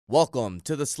Welcome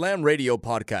to the Slam Radio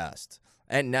Podcast.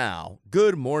 And now,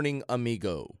 good morning,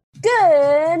 amigo.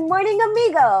 Good morning,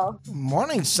 amigo.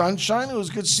 Morning, sunshine. It was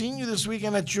good seeing you this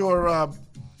weekend at your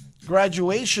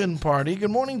graduation party.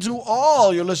 Good morning to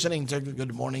all. You're listening to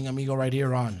Good Morning, Amigo right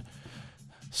here on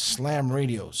Slam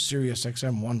Radio, Sirius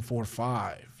XM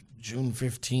 145, June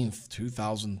 15th,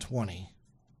 2020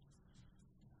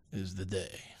 is the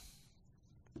day.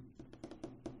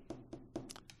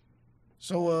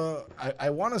 So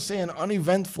I want to say an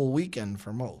uneventful weekend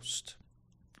for most.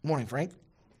 Good morning, Frank.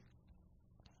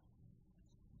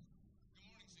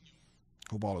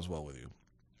 Hope all is well with you.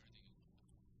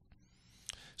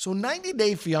 So 90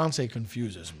 Day Fiancé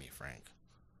confuses me, Frank.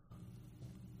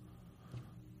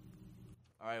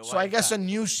 All right, So I guess a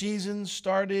new season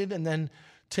started, and then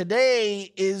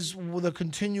today is the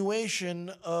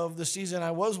continuation of the season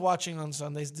I was watching on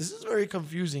Sundays. This is very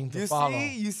confusing to follow.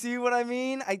 You see what I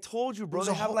mean? I told you, bro. There's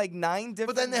They a have whole- like 9 different.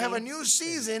 But then they have a names. new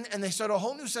season, and they start a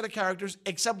whole new set of characters,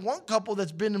 except one couple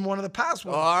that's been in one of the past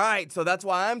ones. All right, so that's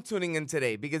why I'm tuning in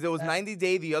today because it was 90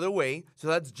 Day the other way. So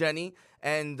that's Jenny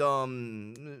and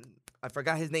I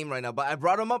forgot his name right now, but I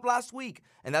brought him up last week,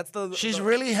 and that's the. She's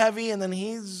really heavy, and then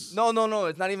he's... No,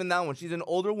 it's not even that one. She's an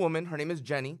older woman. Her name is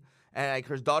Jenny. And like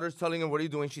her daughter's telling her, "What are you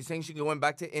doing?" She's saying she's going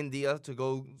back to India to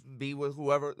go be with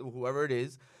whoever it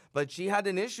is. But she had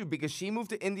an issue because she moved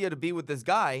to India to be with this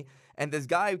guy, and this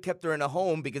guy kept her in a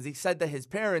home because he said that his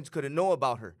parents couldn't know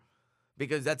about her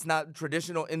because that's not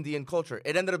traditional Indian culture.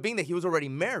 It ended up being that he was already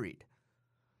married.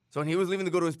 So when he was leaving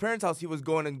to go to his parents' house, he was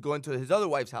going to his other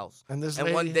wife's house. And this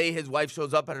one lady- day his wife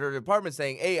shows up at her apartment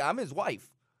saying, "Hey, I'm his wife."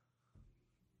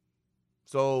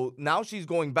 So now she's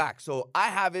going back. So I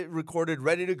have it recorded,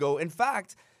 ready to go. In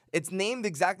fact, it's named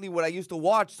exactly what I used to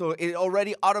watch, so it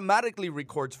already automatically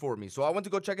records for me. So I went to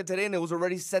go check it today, and it was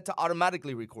already set to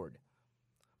automatically record.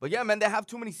 But yeah, man, they have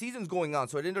too many seasons going on,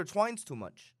 so it intertwines too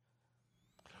much.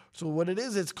 So what it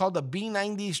is, it's called the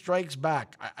B90 Strikes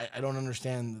Back. I don't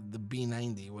understand the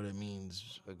B90, what it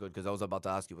means. Good, because I was about to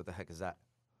ask you, what the heck is that?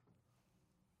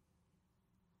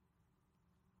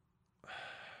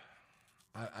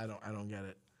 I don't get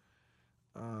it.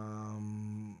 I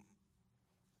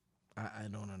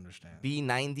don't understand.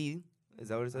 B90? Is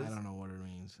that what it says? I don't know what it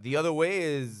means. The other way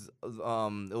is it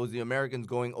was the Americans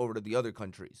going over to the other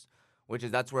countries,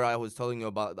 that's where I was telling you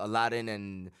about Aladdin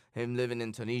and him living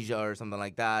in Tunisia or something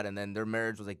like that, and then their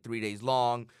marriage was like 3 days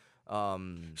long.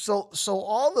 So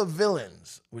all the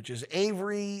villains, which is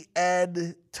Avery,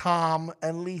 Ed, Tom,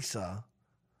 and Lisa,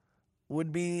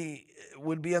 would be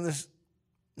on this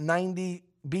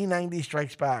B90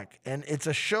 Strikes Back, and it's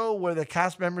a show where the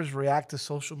cast members react to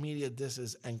social media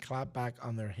disses and clap back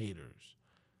on their haters.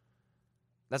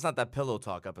 That's not that Pillow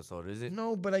Talk episode, is it?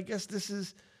 No, but I guess this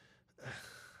is.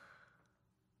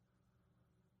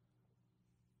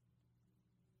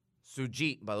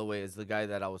 Sujit, by the way, is the guy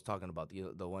that I was talking about,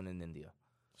 the one in India.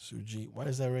 Sujit. Why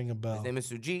does that ring a bell? His name is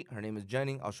Sujit. Her name is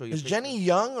Jenny. I'll show you. Is a picture. Jenny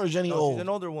young or Jenny No, old? she's an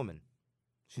older woman.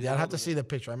 Yeah, I'd have to see the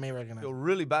picture. I may I recognize. feel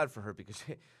really bad for her because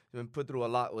she's been put through a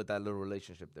lot with that little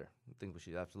relationship there. I think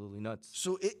she's absolutely nuts.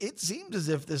 So it seems as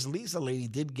if this Lisa lady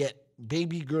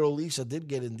baby girl Lisa did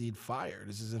get indeed fired.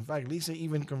 This is, in fact, Lisa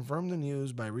even confirmed the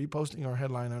news by reposting our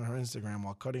headline on her Instagram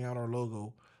while cutting out our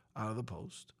logo out of the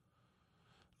post.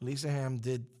 Lisa Ham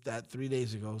did that 3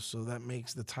 days ago, so that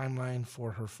makes the timeline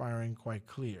for her firing quite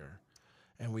clear,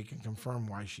 and we can confirm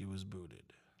why she was booted.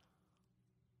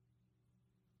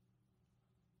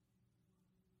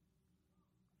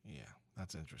 Yeah,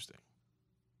 that's interesting.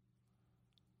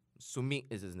 Sumit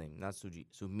is his name, not Sujit.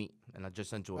 Sumit. And I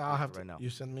just sent you a I'll picture have to. right now. You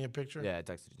send me a picture? Yeah, I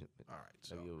texted you. All right.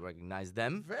 So So you recognize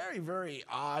them? very, very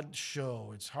odd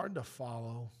show. It's hard to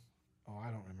follow. Oh,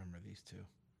 I don't remember these two.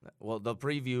 Well, the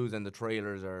previews and the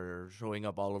trailers are showing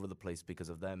up all over the place because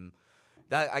of them.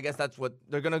 I guess that's what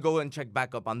they're gonna go and check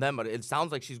back up on them. But it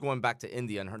sounds like she's going back to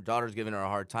India, and her daughter's giving her a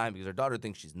hard time because her daughter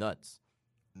thinks she's nuts.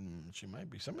 She might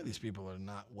be. Some of these people are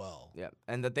not well. Yeah,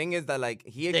 and the thing is that like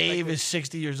Dave expected- is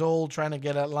 60 years old trying to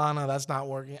get at Lana. That's not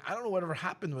working. I don't know whatever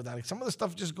happened with that. Like, some of the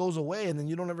stuff just goes away, and then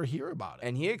you don't ever hear about it.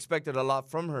 And he expected a lot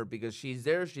from her because she's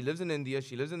there. She lives in India.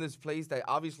 She lives in this place that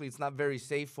obviously it's not very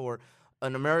safe for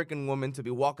an American woman to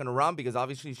be walking around because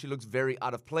obviously she looks very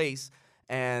out of place.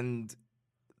 And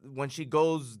when she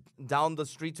goes down the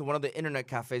street to one of the internet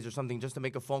cafes or something just to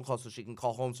make a phone call so she can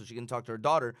call home so she can talk to her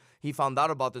daughter, he found out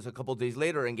about this a couple days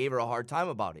later and gave her a hard time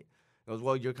about it. He goes,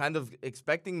 well, you're kind of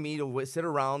expecting me to sit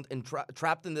around and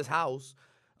trapped in this house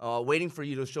waiting for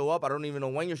you to show up. I don't even know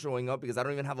when you're showing up because I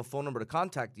don't even have a phone number to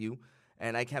contact you,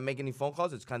 and I can't make any phone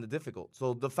calls. It's kind of difficult.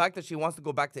 So the fact that she wants to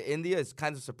go back to India is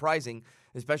kind of surprising,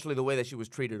 especially the way that she was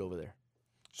treated over there.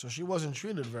 So she wasn't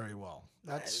treated very well.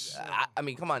 That's I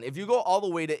mean, come on. If you go all the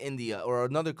way to India or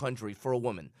another country for a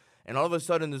woman, and all of a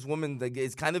sudden this woman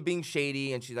is kind of being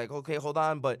shady, and she's like, okay, hold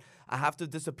on, but I have to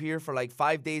disappear for like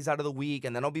 5 days out of the week,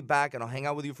 and then I'll be back, and I'll hang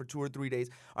out with you for 2 or 3 days.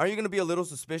 Aren't you going to be a little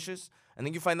suspicious? And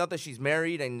then you find out that she's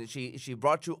married, and she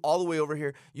brought you all the way over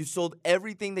here. You sold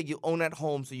everything that you own at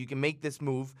home so you can make this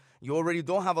move. You already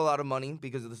don't have a lot of money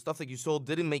because of the stuff that you sold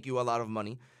didn't make you a lot of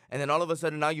money. And then all of a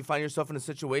sudden now you find yourself in a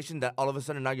situation that all of a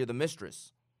sudden now you're the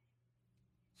mistress.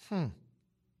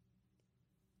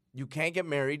 You can't get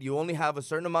married. You only have a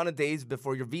certain amount of days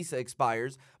before your visa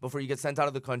expires, before you get sent out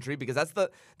of the country, because that's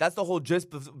the whole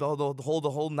gist of the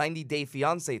whole 90-day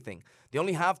fiance thing. They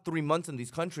only have 3 months in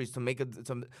these countries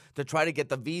to try to get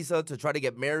the visa, to try to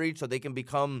get married, so they can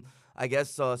become, I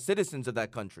guess, citizens of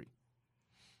that country.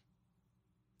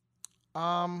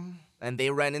 And they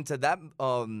ran into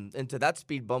that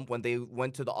speed bump when they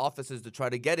went to the offices to try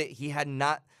to get it. He had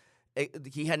not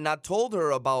told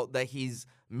her about that he's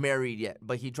married yet,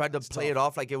 but he tried to play it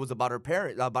off like it was about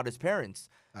his parents.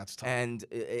 That's tough. So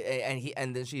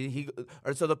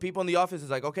the people in the office is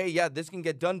like, okay, yeah, this can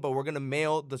get done, but we're gonna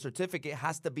mail the certificate.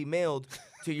 Has to be mailed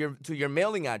to your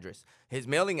mailing address. His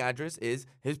mailing address is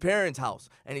his parents' house,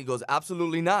 and he goes,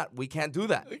 absolutely not. We can't do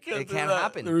that. It can't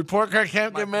happen. The report card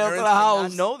can't get mailed to the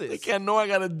house. Know this. They can't know I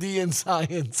got a D in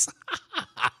science.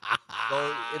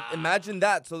 So imagine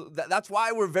that. So that's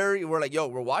why we're like, yo,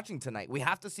 we're watching tonight. We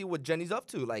have to see what Jenny's up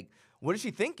to. Like, what is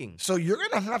she thinking? So you're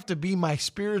going to have to be my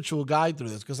spiritual guide through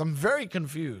this because I'm very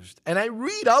confused. And I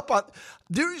read up on,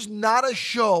 there's not a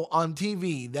show on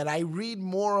TV that I read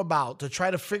more about to try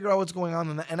to figure out what's going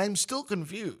on. And I'm still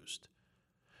confused.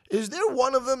 Is there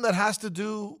one of them that has to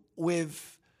do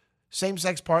with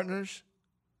same-sex partners?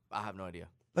 I have no idea.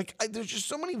 Like, there's just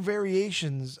so many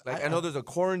variations. Like, I know there's a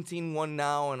quarantine one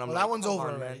now, and I'm like, that one's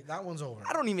over, right? That one's over.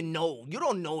 I don't even know. You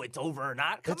don't know it's over or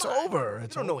not. It's over. You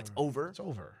don't know it's over. It's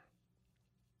over.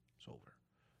 It's over.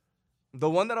 The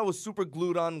one that I was super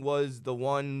glued on was the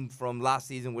one from last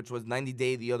season, which was 90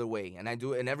 Day the Other Way. And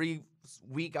every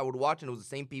week I would watch, and it was the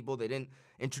same people. They didn't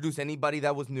introduce anybody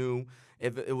that was new.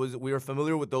 We were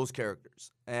familiar with those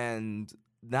characters. And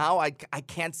now I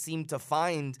can't seem to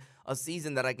find a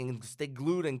season that I can stay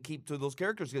glued and keep to those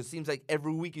characters, because it seems like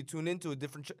every week you tune into a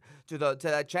different to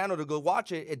that channel to go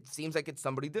watch it, it seems like it's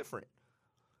somebody different.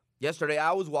 Yesterday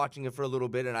I was watching it for a little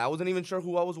bit and I wasn't even sure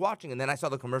who I was watching, and then I saw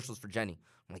the commercials for Jenny.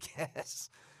 I'm like, yes,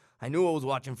 I knew I was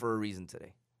watching for a reason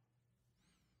today.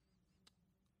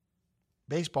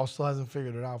 Baseball still hasn't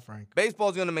figured it out, Frank.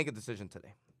 Baseball's gonna make a decision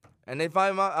today. And if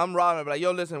I'm wrong, I'm like, yo,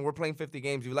 listen, we're playing 50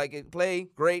 games. If you like it, play.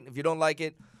 Great. If you don't like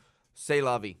it, say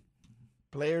la vie.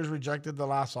 Players rejected the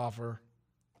last offer.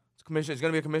 It's going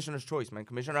to be a commissioner's choice, man.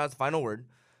 Commissioner has the final word.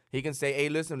 He can say, hey,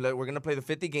 listen, we're going to play the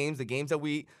 50 games, the games that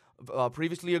we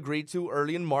previously agreed to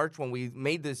early in March when we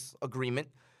made this agreement,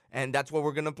 and that's what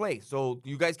we're going to play. So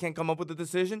you guys can't come up with a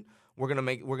decision. We're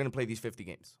going to play these 50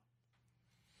 games.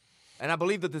 And I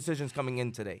believe the decision's coming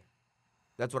in today.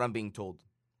 That's what I'm being told.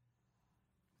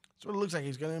 So it looks like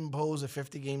he's going to impose a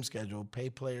 50-game schedule, pay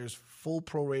players full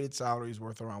prorated salaries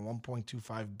worth around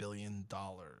 $1.25 billion.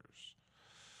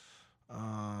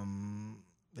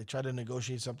 They tried to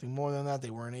negotiate something more than that.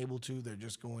 They weren't able to. They're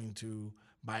just going to,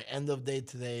 by end of day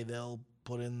today, they'll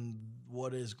put in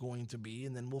what is going to be,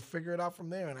 and then we'll figure it out from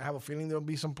there. And I have a feeling there'll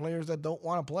be some players that don't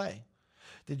want to play.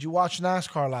 Did you watch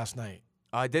NASCAR last night?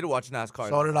 I did watch NASCAR.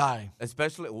 So did I.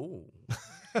 Especially, ooh.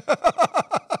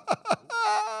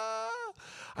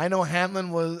 I know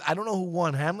Hamlin was, I don't know who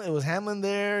won. It was Hamlin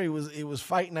there. He was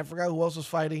fighting. I forgot who else was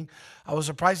fighting. I was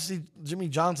surprised to see Jimmy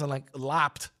Johnson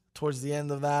lapped towards the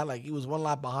end of that. Like, he was one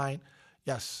lap behind.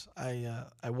 Yes, I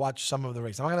watched some of the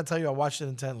race. I'm not going to tell you I watched it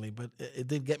intently, but it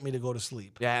did get me to go to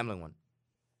sleep. Yeah, Hamlin won.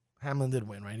 Hamlin did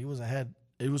win, right? He was ahead.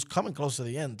 It was coming close to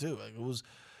the end, too.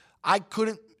 I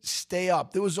couldn't stay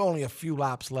up. There was only a few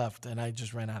laps left, and I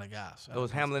just ran out of gas. It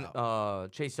was Hamlin,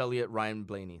 Chase Elliott, Ryan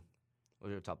Blaney. Those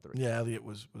are your top three. Yeah, Elliott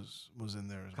was in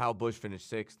there as well. Kyle Busch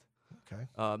finished 6th. Okay.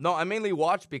 No, I mainly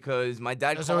watched because my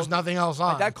dad. There was nothing else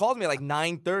on. My dad called me at like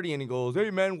 9:30 and he goes,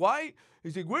 "Hey man, why?"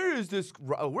 He's like, "Where is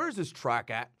this track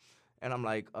at?" And I'm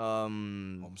like,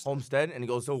 Homestead. And he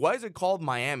goes, "So why is it called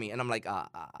Miami?" And I'm like,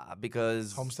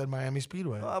 because Homestead Miami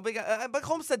Speedway. But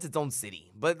Homestead's its own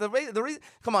city. But the reason,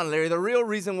 come on, Larry, the real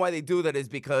reason why they do that is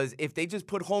because if they just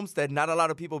put Homestead, not a lot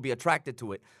of people would be attracted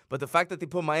to it. But the fact that they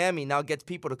put Miami now gets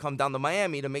people to come down to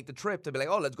Miami to make the trip to be like,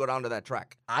 oh, let's go down to that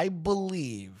track. I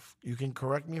believe, you can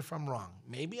correct me if I'm wrong.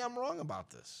 Maybe I'm wrong about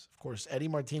this. Of course, Eddie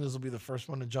Martinez will be the first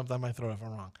one to jump down my throat if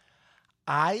I'm wrong.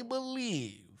 I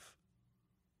believe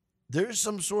there's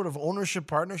some sort of ownership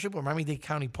partnership with Miami-Dade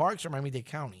County Parks or Miami-Dade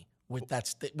County, with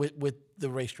with the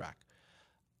racetrack.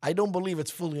 I don't believe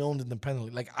it's fully owned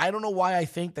independently. Like, I don't know why I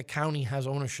think the county has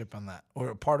ownership on that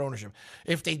or part ownership.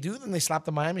 If they do, then they slap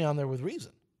the Miami on there with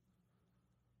reason.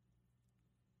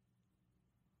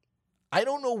 I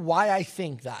don't know why I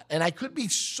think that. And I could be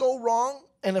so wrong.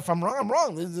 And if I'm wrong, I'm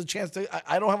wrong. There's a chance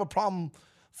I don't have a problem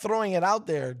throwing it out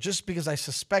there just because I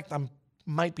suspect I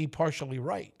might be partially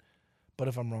right. But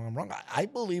if I'm wrong, I'm wrong. I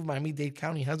believe Miami-Dade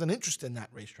County has an interest in that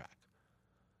racetrack.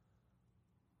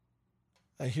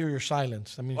 I hear your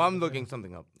silence. I mean, Well, I'm looking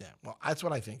something up. Yeah, well, that's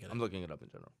what I think. I'm looking it up in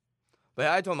general. But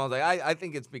I told him, I was like, I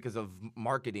think it's because of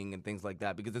marketing and things like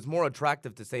that, because it's more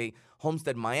attractive to say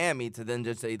Homestead Miami to then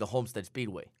just say the Homestead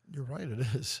Speedway. You're right, it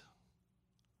is.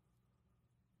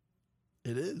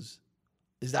 It is.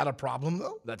 Is that a problem,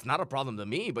 though? That's not a problem to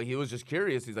me, but he was just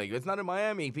curious. He's like, it's not in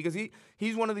Miami, because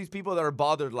he's one of these people that are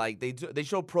bothered. Like, they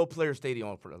show Pro Player Stadium.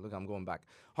 Look, I'm going back.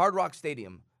 Hard Rock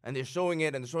Stadium. And they're showing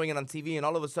it, and they're showing it on TV, and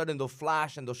all of a sudden they'll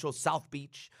flash, and they'll show South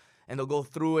Beach, and they'll go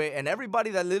through it, and everybody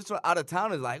that lives out of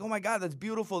town is like, oh my God, that's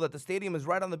beautiful that the stadium is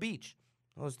right on the beach.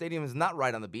 Well, the stadium is not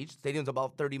right on the beach. The stadium's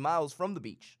about 30 miles from the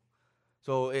beach.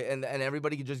 So, and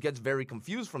everybody just gets very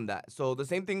confused from that. So the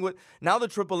same thing with, now the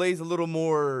AAA is a little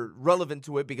more relevant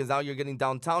to it, because now you're getting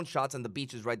downtown shots, and the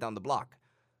beach is right down the block.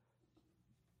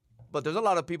 But there's a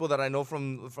lot of people that I know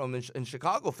from in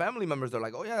Chicago, family members, they're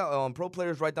like, oh yeah, Pro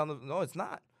Players right down the, no, it's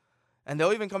not. And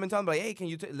they'll even come in town and be like, hey, can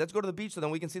you let's go to the beach so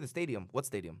then we can see the stadium. What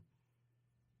stadium?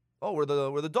 Oh, where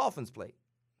the Dolphins play.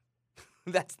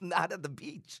 That's not at the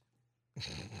beach.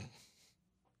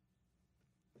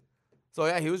 So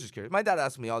yeah, he was just curious. My dad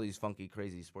asks me all these funky,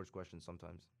 crazy sports questions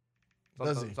sometimes.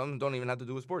 Some don't even have to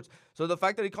do with sports. So the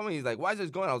fact that he called me, he's like, why is this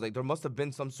going? I was like, there must have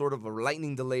been some sort of a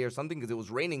lightning delay or something, because it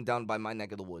was raining down by my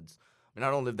neck of the woods. I mean,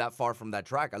 I don't live that far from that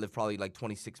track. I live probably like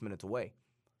 26 minutes away.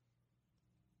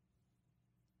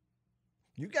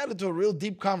 You got into a real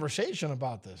deep conversation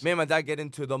about this. Me and my dad get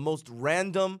into the most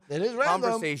random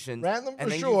conversations. Random for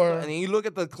and sure. And then you look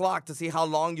at the clock to see how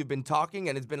long you've been talking,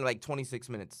 and it's been like 26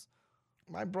 minutes.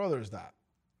 My brother's that.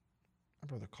 My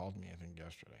brother called me, I think,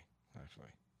 yesterday, actually,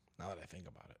 now that I think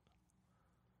about it.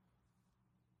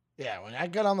 Yeah, when I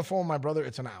get on the phone with my brother,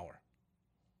 it's an hour.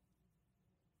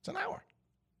 It's an hour.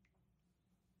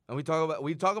 And we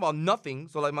talk about nothing.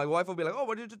 So like my wife will be like, oh,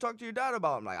 what did you talk to your dad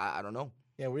about? I'm like, I don't know.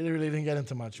 Yeah, we really didn't get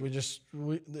into much. It's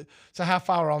a half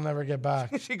hour I'll never get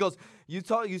back. She goes, you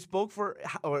spoke for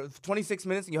 26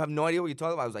 minutes and you have no idea what you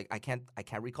talked about. I was like, I can't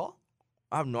recall.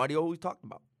 I have no idea what we talked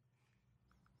about.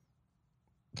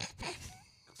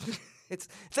 It's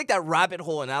like that rabbit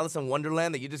hole in Alice in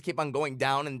Wonderland that you just keep on going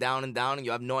down and down and down, and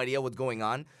you have no idea what's going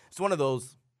on. It's one of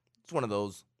those. It's one of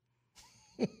those.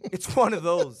 It's one of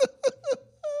those.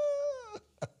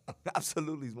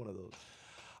 Absolutely, it's one of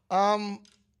those.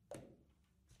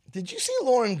 Did you see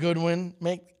Lauren Goodwin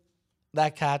make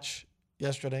that catch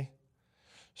yesterday?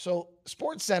 So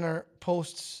SportsCenter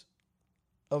posts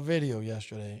a video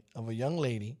yesterday of a young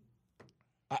lady.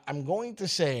 I'm going to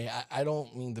say, I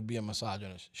don't mean to be a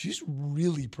misogynist. She's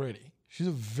really pretty. She's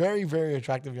a very, very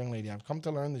attractive young lady. I've come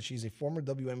to learn that she's a former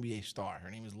WNBA star.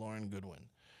 Her name is Lauren Goodwin.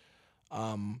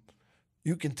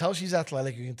 You can tell she's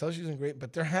athletic. You can tell she's in great,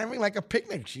 but they're having like a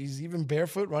picnic. She's even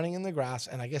barefoot running in the grass,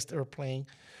 and I guess they were playing.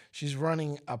 She's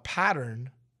running a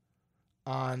pattern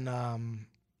on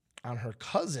her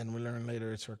cousin. We learn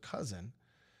later it's her cousin.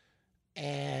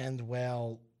 And,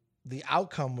 well, the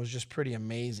outcome was just pretty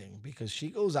amazing because she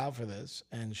goes out for this,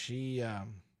 and she I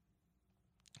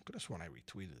could have sworn I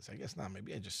retweeted this. I guess not.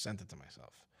 Maybe I just sent it to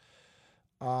myself.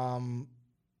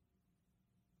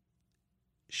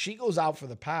 She goes out for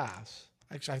the pass.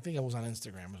 Actually, I think it was on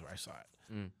Instagram is where I saw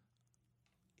it.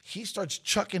 He starts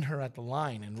chucking her at the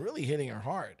line and really hitting her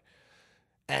hard.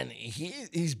 And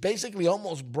he's basically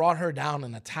almost brought her down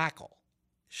in a tackle.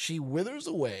 She withers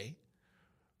away,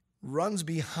 runs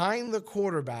behind the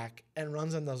quarterback, and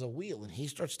runs and does a wheel. And he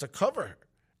starts to cover her.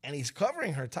 And he's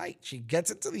covering her tight. She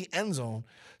gets into the end zone,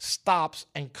 stops,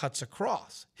 and cuts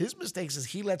across. His mistake is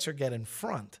he lets her get in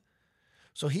front.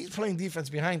 So he's playing defense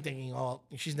behind thinking, oh,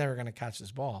 she's never going to catch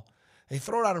this ball. They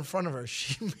throw it out in front of her.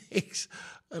 She makes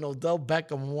an Odell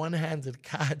Beckham one-handed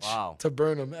catch to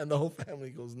burn him, and the whole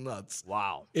family goes nuts.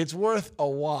 Wow. It's worth a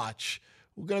watch.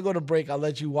 We're going to go to break. I'll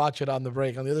let you watch it on the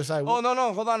break. On the other side. Oh,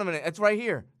 no. Hold on a minute. It's right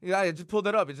here. Yeah, I just pulled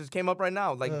it up. It just came up right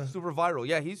now. Like, super viral.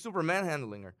 Yeah, he's super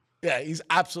manhandling her. Yeah, he's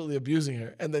absolutely abusing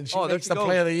her. And then she makes the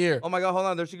play of the year. Oh, my God. Hold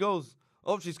on. There she goes.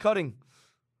 Oh, she's cutting.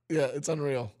 Yeah, it's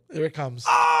unreal. Here it comes.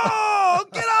 Oh,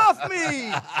 get off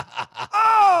me.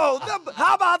 Oh,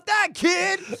 how about that,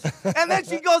 kid? And then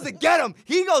she goes to get him.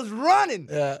 He goes running.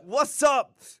 Yeah. What's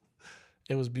up?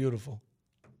 It was beautiful.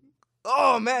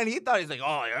 Oh, man, he thought he's like,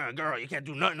 oh, yeah, girl, you can't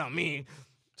do nothing on me.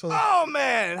 So Oh,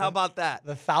 man, how about that?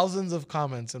 the thousands of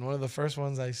comments, and one of the first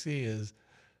ones I see is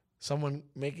someone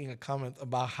making a comment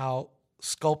about how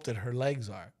sculpted her legs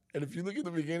are. And if you look at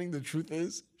the beginning, the truth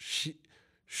is she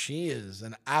is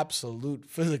an absolute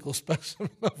physical specimen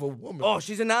of a woman. Oh,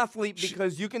 she's an athlete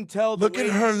because you can tell. Look at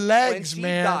her legs,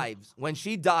 man. When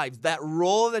she dives, that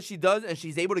roll that she does and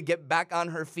she's able to get back on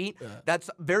her feet, that's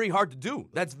very hard to do.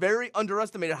 That's very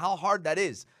underestimated how hard that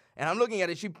is. And I'm looking at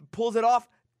it. She pulls it off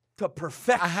to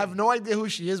perfection. I have no idea who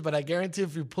she is, but I guarantee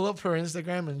if you pull up her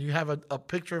Instagram and you have a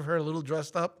picture of her a little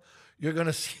dressed up, you're going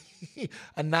to see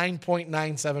a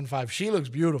 9.975. She looks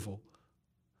beautiful.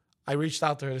 I reached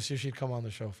out to her to see if she'd come on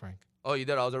the show, Frank. Oh, you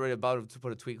did? I was already about to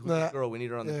put a tweet. Who's this girl? We need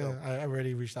her on the show. I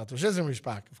already reached out to her. She doesn't reach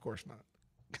back. Of course not.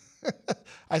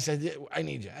 I said, yeah, I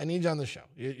need you. I need you on the show.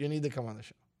 You need to come on the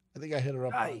show. I think I hit her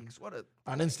up on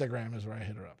Instagram is where I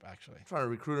hit her up, actually. I'm trying to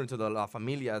recruit her into the La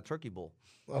Familia Turkey Bowl.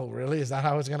 Oh, really? Is that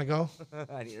how it's going to go?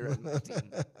 I need her on the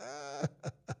team.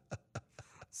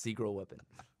 Secret weapon.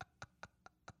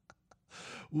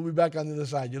 We'll be back on the other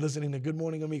side. You're listening to Good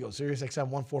Morning Amigo, Sirius XM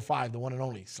 145, the one and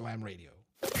only Slam Radio.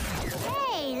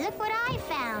 Hey, look what I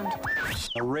found.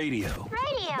 A radio.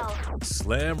 Radio.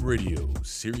 Slam Radio,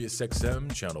 Sirius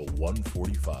XM, channel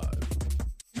 145.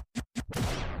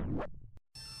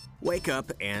 Wake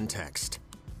up and text.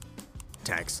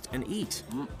 Text and eat.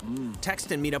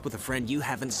 Text and meet up with a friend you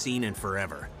haven't seen in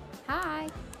forever. Hi.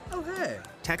 Oh, hey.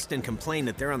 Text and complain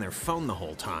that they're on their phone the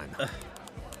whole time.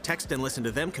 Text and listen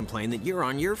to them complain that you're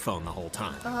on your phone the whole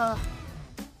time.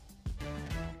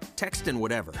 Text and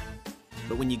whatever.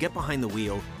 But when you get behind the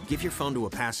wheel, give your phone to a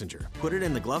passenger. Put it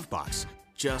in the glove box.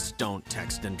 Just don't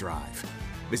text and drive.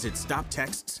 Visit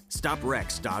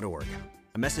StopTextsStopWrecks.org.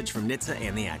 A message from NHTSA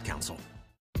and the Ad Council.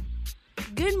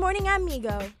 Good morning,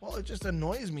 amigo. Well, it just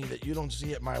annoys me that you don't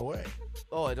see it my way.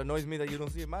 Oh, it annoys me that you don't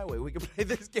see it my way. We can play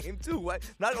this game too. What?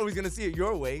 Not always gonna see it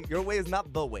your way. Your way is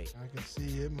not the way. I can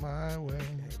see it my way.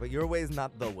 But your way is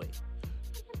not the way.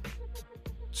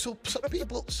 So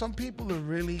some people are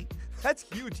really... That's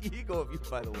huge ego of you,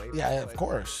 by the way. Yeah, of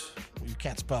course. You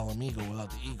can't spell amigo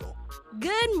without the ego.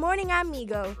 Good morning,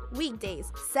 amigo.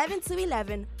 Weekdays, 7 to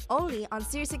 11, only on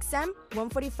Sirius XM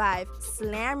 145,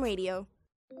 Slam Radio.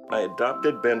 I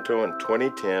adopted Bento in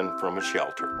 2010 from a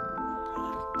shelter.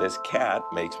 This cat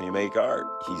makes me make art.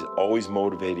 He's always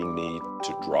motivating me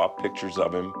to draw pictures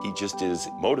of him. He just is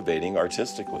motivating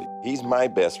artistically. He's my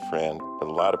best friend, but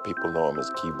a lot of people know him as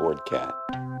Keyboard Cat.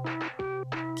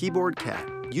 Keyboard Cat,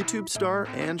 YouTube star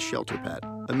and shelter pet.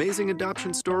 Amazing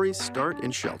adoption stories start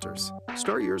in shelters.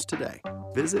 Start yours today.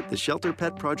 Visit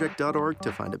theshelterpetproject.org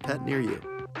to find a pet near you.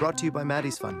 Brought to you by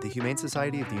Maddie's Fund, the Humane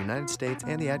Society of the United States,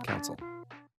 and the Ad Council.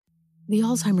 The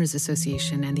Alzheimer's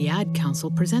Association and the Ad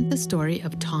Council present the story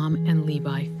of Tom and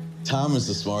Levi. Tom is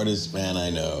the smartest man I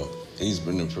know. He's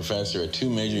been a professor at 2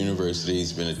 major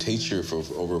universities, been a teacher for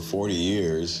over 40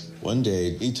 years. One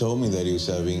day, he told me that he was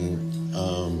having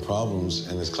problems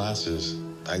in his classes.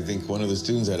 I think one of the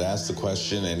students had asked the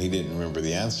question and he didn't remember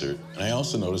the answer. And I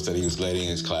also noticed that he was letting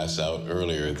his class out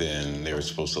earlier than they were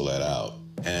supposed to let out.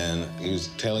 And he was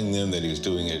telling them that he was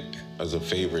doing it as a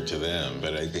favor to them,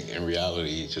 but I think in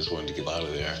reality, he just wanted to get out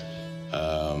of there.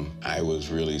 I was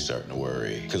really starting to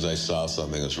worry because I saw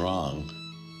something was wrong.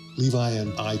 Levi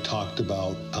and I talked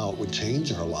about how it would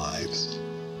change our lives,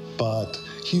 but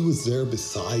he was there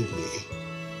beside me,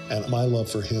 and my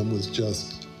love for him was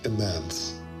just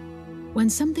immense. When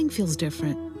something feels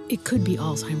different, it could be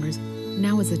Alzheimer's.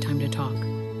 Now is the time to talk.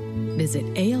 Visit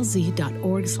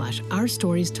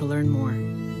alz.org/ourstories to learn more.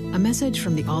 A message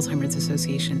from the Alzheimer's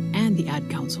Association and the Ad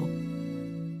Council.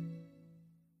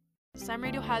 Slam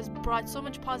Radio has brought so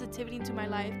much positivity into my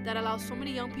life that allows so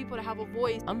many young people to have a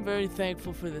voice. I'm very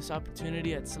thankful for this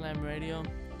opportunity at Slam Radio.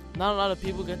 Not a lot of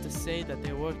people get to say that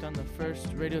they worked on the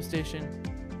first radio station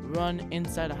run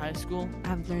inside a high school.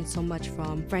 I've learned so much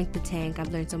from Frank the Tank.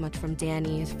 I've learned so much from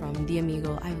Danny, from The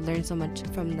Amigo. I've learned so much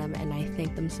from them, and I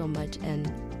thank them so much,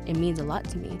 and it means a lot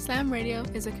to me. Slam Radio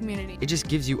is a community. It just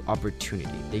gives you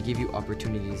opportunity. They give you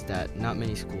opportunities that not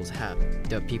many schools have.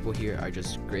 The people here are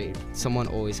just great. Someone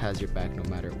always has your back no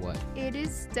matter what. It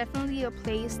is definitely a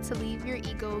place to leave your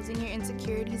egos and your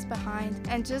insecurities behind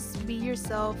and just be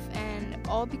yourself and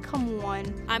all become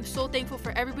one. I'm so thankful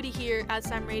for everybody here at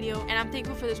Slam Radio, and I'm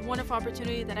thankful for this wonderful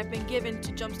opportunity that I've been given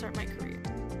to jumpstart my career.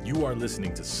 You are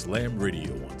listening to Slam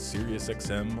Radio on Sirius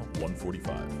XM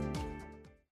 145.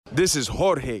 This is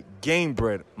Jorge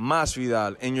Gamebred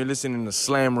Masvidal, and you're listening to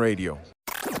Slam Radio.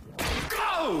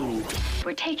 Go!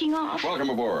 We're taking off. Welcome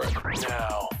aboard.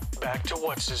 Now, back to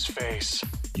What's-His-Face.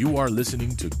 You are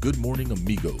listening to Good Morning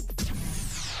Amigo.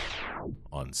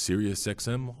 on Sirius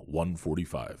XM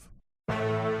 145.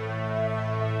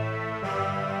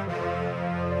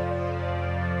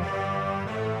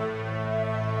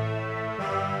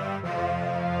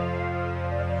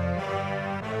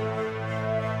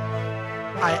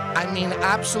 I mean,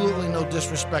 absolutely no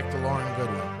disrespect to Lauren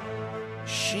Goodwin.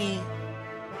 She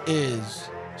is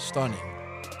stunning.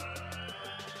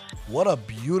 What a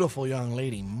beautiful young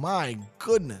lady. My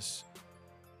goodness.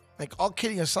 Like, all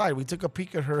kidding aside, we took a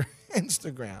peek at her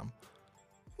Instagram.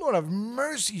 Lord have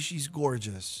mercy, she's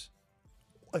gorgeous.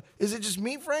 Is it just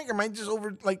me, Frank? Or am I just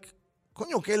over, like,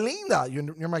 coño, que linda?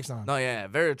 Your mic's not on. No, yeah,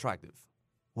 very attractive.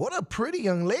 What a pretty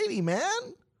young lady,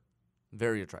 man.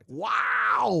 Very attractive.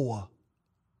 Wow.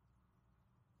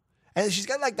 And she's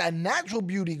got like that natural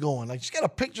beauty going. Like, she's got a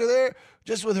picture there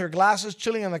just with her glasses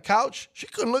chilling on the couch. She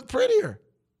couldn't look prettier.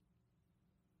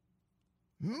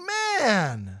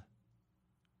 Man.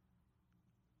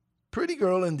 Pretty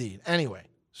girl indeed. Anyway,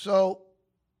 so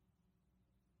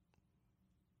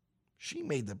she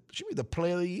made the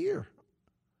play of the year.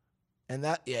 And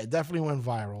that, yeah, definitely went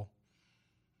viral.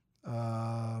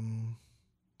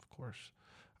 Of course.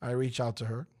 I reach out to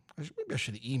her. Maybe I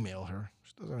should email her.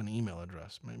 She doesn't have an email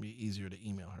address. Maybe easier to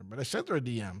email her. But I sent her a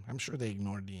DM. I'm sure they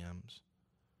ignore DMs.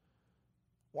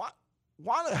 Why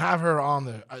to have her on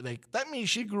there? Like, that means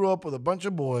she grew up with a bunch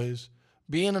of boys,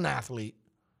 being an athlete.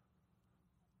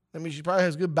 That means she probably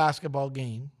has good basketball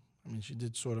game. I mean, she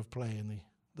did sort of play in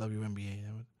the WNBA.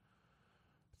 I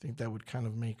think that would kind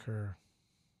of make her.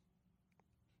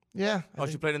 Yeah.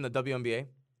 She played in the WNBA?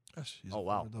 Yes, she's oh,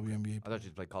 wow. WNBA player. I thought she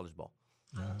played college ball.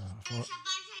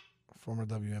 Former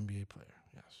WNBA player,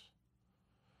 yes.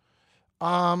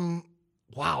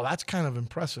 Wow, that's kind of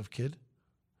impressive, kid.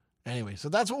 Anyway, so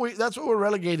that's what we're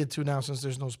relegated to now since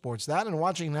there's no sports. That and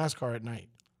watching NASCAR at night.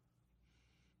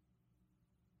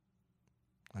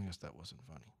 I guess that wasn't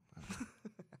funny.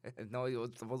 No, it was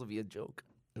supposed to be a joke.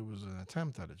 It was an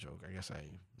attempt at a joke. I guess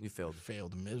you failed.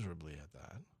 Failed miserably at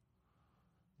that.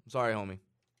 Sorry, homie.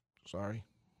 Sorry.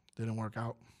 Didn't work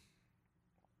out.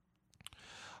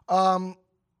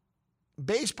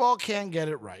 Baseball can't get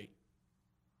it right.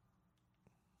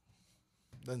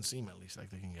 Doesn't seem at least like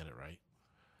they can get it right.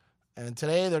 And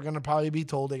today they're going to probably be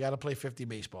told they got to play 50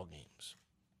 baseball games.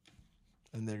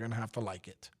 And they're going to have to like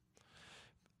it.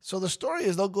 So the story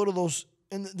is they'll go to those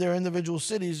in their individual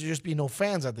cities. There just be no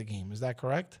fans at the game. Is that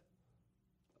correct?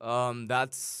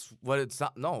 That's what it's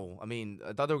not. No, I mean,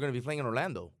 I thought they were going to be playing in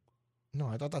Orlando. No,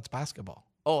 I thought that's basketball.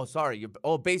 Oh, sorry.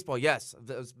 Baseball. Yes,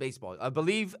 it was baseball. I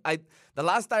believe the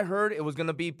last I heard it was going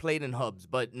to be played in hubs,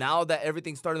 but now that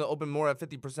everything's starting to open more at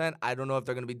 50%, I don't know if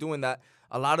they're going to be doing that.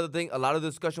 A lot of the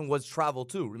discussion was travel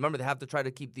too. Remember, they have to try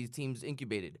to keep these teams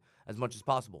incubated as much as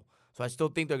possible. So I still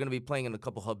think they're going to be playing in a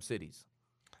couple hub cities.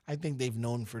 I think they've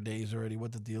known for days already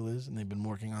what the deal is, and they've been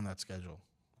working on that schedule.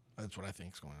 That's what I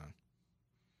think is going on.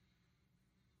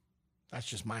 That's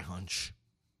just my hunch.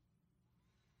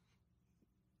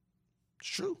 It's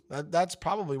true. That's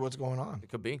probably what's going on. It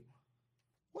could be.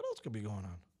 What else could be going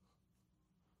on?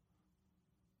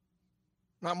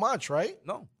 Not much, right?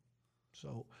 No.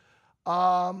 So,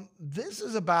 this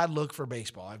is a bad look for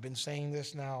baseball. I've been saying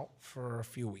this now for a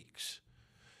few weeks.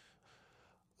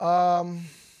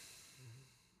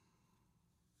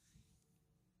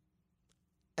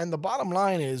 And the bottom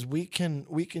line is we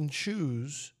can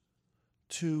choose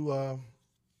to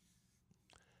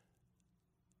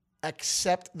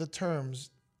accept the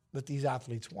terms that these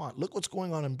athletes want. Look what's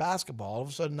going on in basketball. All of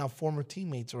a sudden now former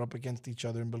teammates are up against each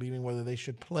other and believing whether they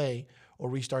should play or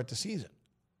restart the season.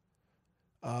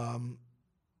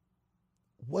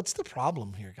 What's the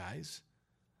problem here, guys?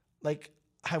 Like,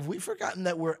 have we forgotten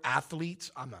that we're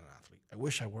athletes? I'm not an athlete. I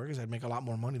wish I were, because I'd make a lot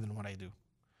more money than what I do.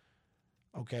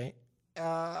 Okay?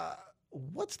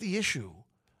 What's the issue?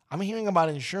 I'm hearing about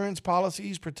insurance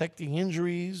policies protecting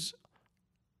injuries.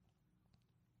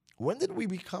 When did we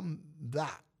become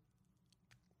that?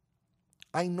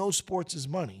 I know sports is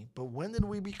money, but when did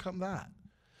we become that?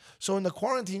 So in the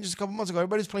quarantine just a couple months ago,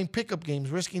 everybody's playing pickup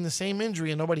games, risking the same injury,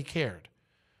 and nobody cared.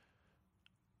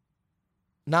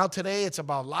 Now today it's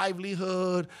about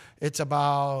livelihood. It's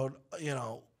about,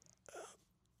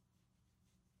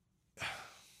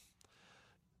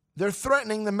 they're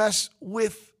threatening to mess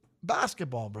with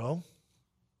basketball, bro.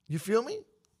 You feel me?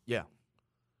 Yeah.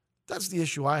 That's the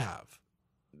issue I have.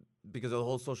 Because of the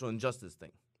whole social injustice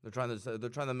thing. They're trying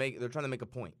to make a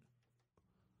point.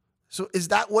 So is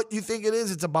that what you think it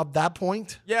is? It's about that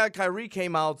point? Yeah, Kyrie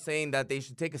came out saying that they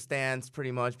should take a stance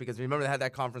pretty much because remember they had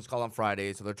that conference call on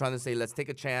Friday. So they're trying to say let's take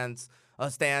a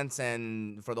stance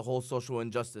and for the whole social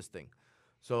injustice thing.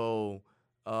 So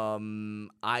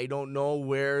I don't know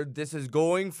where this is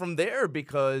going from there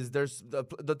because there's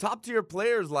the top tier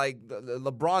players like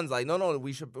LeBron's like, no,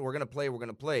 we're gonna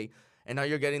play. And now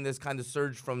you're getting this kind of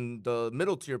surge from the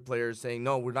middle tier players saying,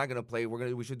 no, we're not gonna play.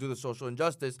 We should do the social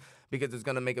injustice because it's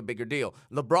gonna make a bigger deal.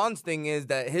 LeBron's thing is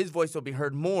that his voice will be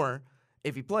heard more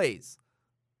if he plays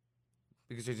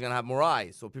because he's gonna have more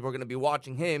eyes. So people are gonna be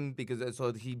watching him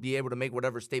so he'd be able to make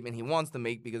whatever statement he wants to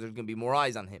make because there's gonna be more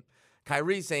eyes on him.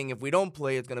 Kyrie's saying if we don't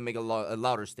play, it's going to make a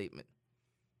louder statement.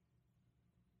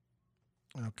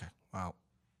 Okay, wow.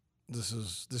 This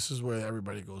is where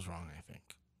everybody goes wrong, I think.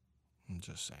 I'm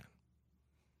just saying.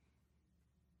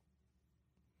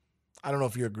 I don't know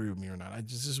if you agree with me or not.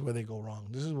 This is where they go wrong.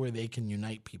 This is where they can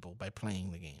unite people by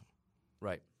playing the game.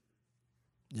 Right.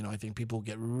 You know, I think people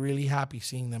get really happy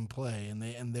seeing them play,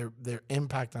 and their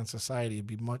impact on society would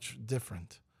be much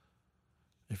different,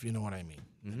 if you know what I mean,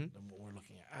 than what we're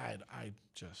looking at. I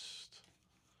just...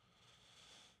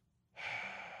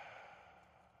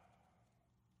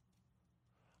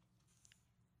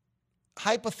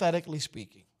 Hypothetically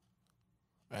speaking,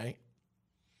 right?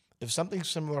 If something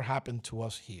similar happened to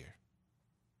us here,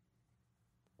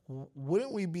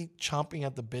 wouldn't we be chomping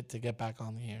at the bit to get back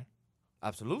on the air?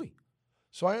 Absolutely.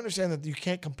 So I understand that you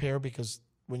can't compare because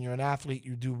when you're an athlete,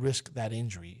 you do risk that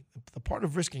injury. The part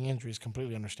of risking injury is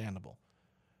completely understandable.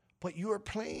 But you are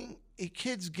playing a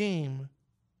kid's game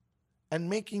and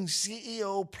making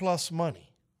CEO plus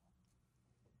money.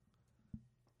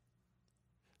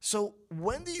 So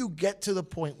when do you get to the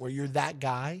point where you're that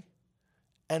guy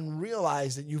and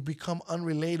realize that you've become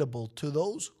unrelatable to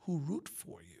those who root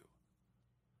for you?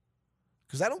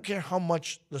 Because I don't care how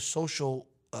much the social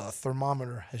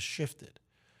thermometer has shifted.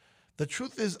 The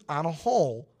truth is, on a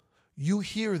whole, you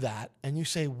hear that and you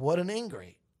say, what an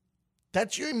ingrate.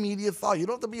 That's your immediate thought. You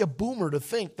don't have to be a boomer to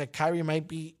think that Kyrie might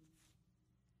be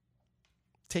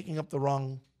taking up the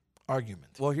wrong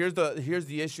argument. Well, here's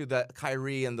the issue that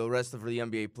Kyrie and the rest of the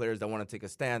NBA players that want to take a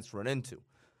stance run into.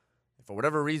 If for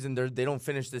whatever reason they don't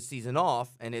finish this season off,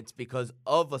 and it's because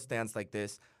of a stance like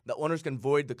this, the owners can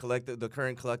void the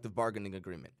current collective bargaining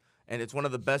agreement. And it's one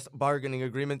of the best bargaining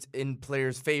agreements in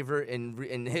players' favor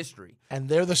in history. And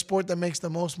they're the sport that makes the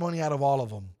most money out of all of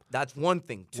them. That's one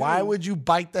thing. Why would you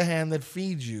bite the hand that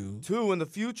feeds you? Two, in the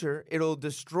future, it'll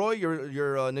destroy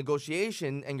your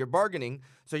negotiation and your bargaining,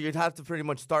 so you'd have to pretty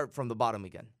much start from the bottom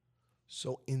again.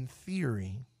 So in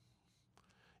theory,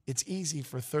 it's easy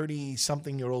for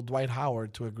 30-something-year-old Dwight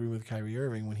Howard to agree with Kyrie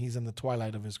Irving when he's in the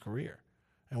twilight of his career.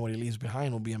 And what he leaves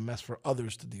behind will be a mess for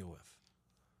others to deal with.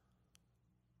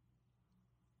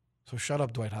 So shut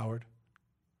up, Dwight Howard.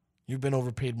 You've been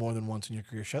overpaid more than once in your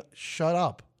career. Shut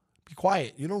up. Be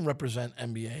quiet. You don't represent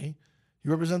NBA.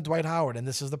 You represent Dwight Howard, and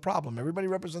this is the problem. Everybody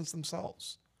represents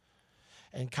themselves.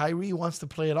 And Kyrie wants to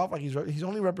play it off like he's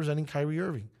only representing Kyrie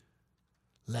Irving.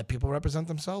 Let people represent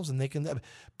themselves, and they can.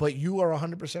 But you are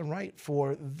 100% right.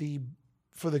 For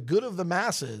the good of the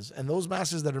masses, and those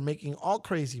masses that are making all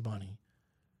crazy money,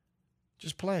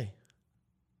 just play.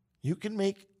 You can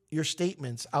make your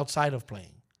statements outside of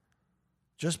playing.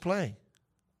 Just play.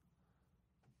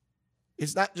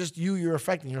 It's not just you're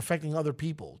affecting other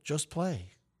people. Just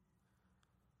play.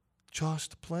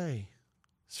 Just play.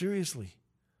 Seriously.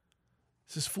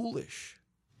 This is foolish.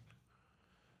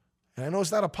 And I know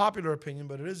it's not a popular opinion,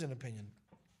 but it is an opinion.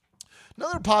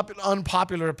 Another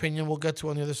unpopular opinion we'll get to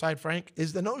on the other side, Frank,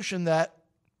 is the notion that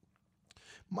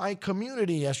my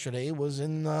community yesterday was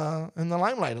in the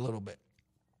limelight a little bit.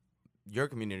 Your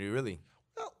community, really?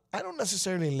 Well, I don't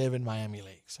necessarily live in Miami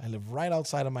Lakes. I live right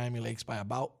outside of Miami Lakes by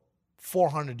about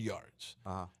 400 yards.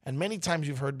 And many times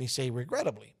you've heard me say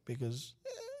regrettably because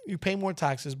you pay more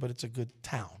taxes, but it's a good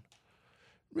town.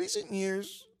 Recent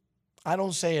years, I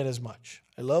don't say it as much.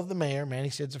 I love the mayor. Manny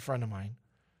Sid's a friend of mine.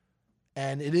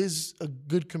 And it is a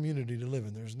good community to live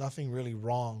in. There's nothing really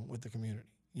wrong with the community.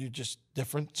 You just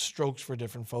different strokes for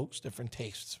different folks, different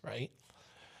tastes, right?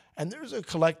 And there's a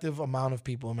collective amount of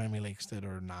people in Miami Lakes that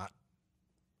are not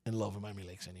in love with Miami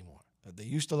Lakes anymore. They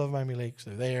used to love Miami Lakes.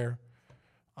 They're there.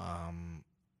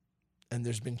 And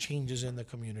there's been changes in the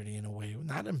community in a way,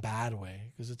 not in a bad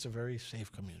way, because it's a very safe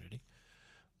community.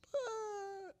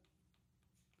 But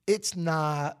it's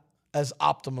not as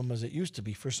optimum as it used to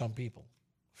be for some people.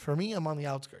 For me, I'm on the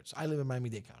outskirts. I live in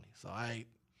Miami-Dade County, so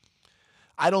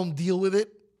I don't deal with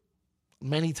it.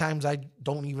 Many times I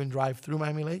don't even drive through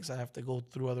Miami Lakes. I have to go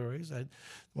through other ways.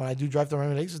 When I do drive through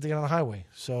Miami Lakes, it's to get on the highway.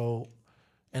 So,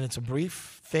 and it's a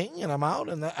brief thing, and I'm out.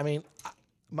 And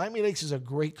Miami Lakes is a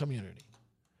great community.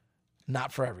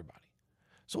 Not for everybody.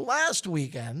 So last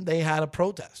weekend, they had a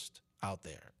protest out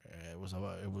there. It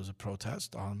was a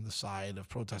protest on the side of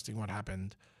protesting what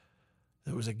happened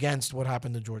It was against what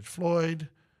happened to George Floyd,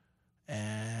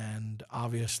 and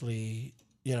obviously,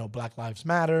 Black Lives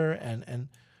Matter, and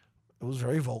it was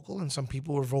very vocal, and some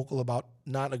people were vocal about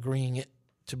not agreeing it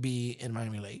to be in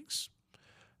Miami Lakes.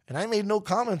 And I made no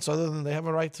comments other than they have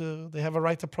a right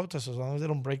to protest as long as they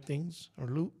don't break things or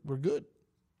loot. We're good.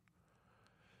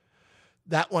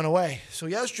 That went away. So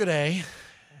yesterday,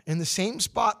 in the same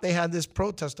spot they had this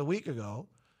protest a week ago,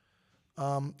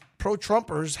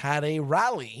 pro-Trumpers had a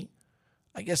rally.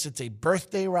 I guess it's a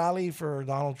birthday rally for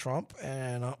Donald Trump,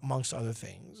 and amongst other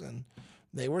things. And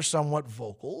they were somewhat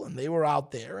vocal, and they were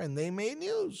out there, and they made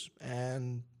news.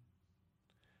 And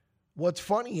what's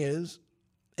funny is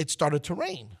it started to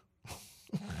rain.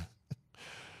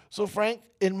 So, Frank,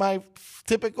 in my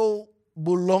typical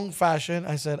Bulong fashion,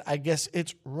 I said, I guess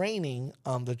it's raining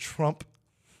on the Trump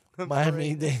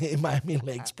Miami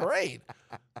Lakes parade.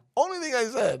 Only thing I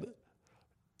said.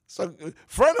 So,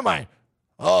 friend of mine,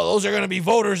 those are going to be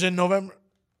voters in November.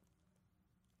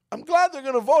 I'm glad they're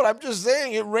going to vote. I'm just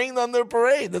saying it rained on their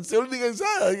parade. That's the only thing I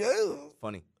said.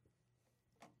 Funny.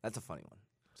 That's a funny one.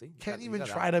 See? Can't even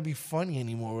try to be funny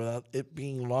anymore without it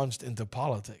being launched into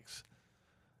politics.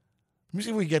 Let me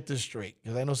see if we get this straight,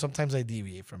 because I know sometimes I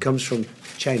deviate from it. Comes from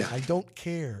China. I don't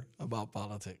care about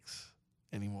politics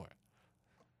anymore.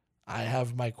 I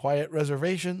have my quiet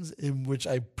reservations, in which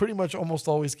I pretty much almost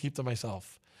always keep to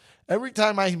myself. Every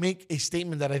time I make a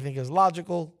statement that I think is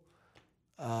logical,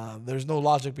 there's no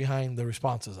logic behind the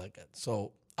responses I get.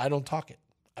 So I don't talk it.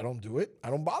 I don't do it. I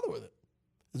don't bother with it.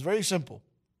 It's very simple.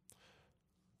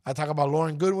 I talk about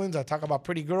Lauren Goodwins. I talk about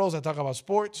pretty girls. I talk about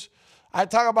sports. I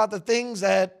talk about the things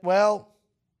that, well,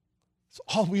 it's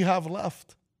all we have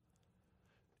left.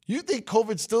 You think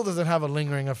COVID still doesn't have a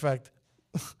lingering effect?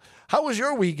 How was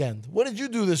your weekend? What did you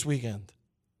do this weekend?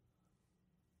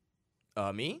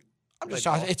 Me? I'm just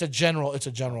talking. It's a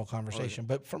general conversation,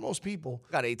 but for most people,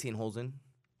 got 18 holes in.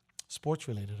 Sports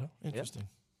related, huh? Interesting.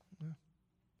 Yeah.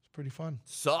 It's pretty fun.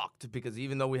 Sucked because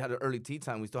even though we had an early tee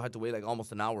time, we still had to wait like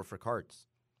almost an hour for carts.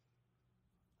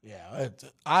 Yeah,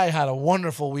 I had a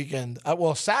wonderful weekend.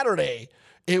 Saturday,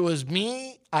 it was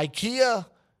me, IKEA,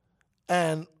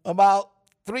 and about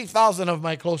 3,000 of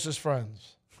my closest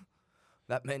friends.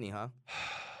 That many, huh?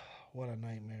 What a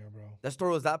nightmare, bro. That store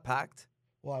was that packed?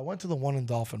 Well, I went to the one in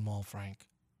Dolphin Mall, Frank,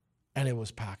 and it was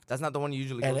packed. That's not the one you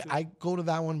usually go to? I go to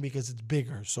that one because it's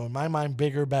bigger. So in my mind,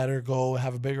 bigger, better,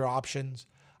 have bigger options.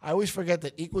 I always forget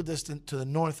that equidistant to the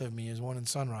north of me is one in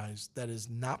Sunrise that is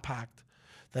not packed.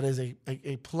 That is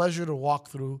a pleasure to walk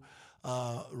through,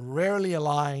 rarely a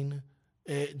line,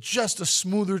 just a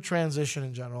smoother transition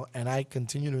in general. And I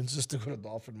continue to insist to go to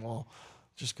Dolphin Mall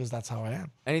just because that's how I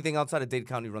am. Anything outside of Dade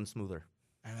County runs smoother.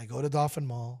 And I go to Dolphin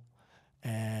Mall,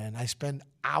 and I spend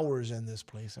hours in this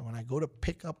place. And when I go to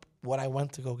pick up what I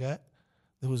went to go get,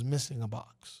 there was missing a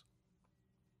box.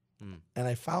 And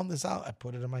I found this out. I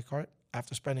put it in my cart.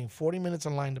 After spending 40 minutes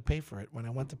in line to pay for it, when I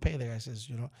went to pay, the guy says,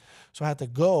 so I had to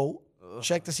go,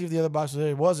 check to see if the other box was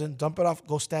there. It wasn't. Dump it off,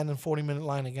 go stand in 40-minute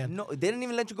line again. No, they didn't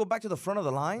even let you go back to the front of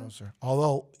the line? No, sir.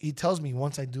 Although he tells me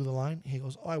once I do the line, he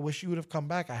goes, I wish you would have come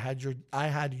back. I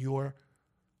had your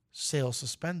sale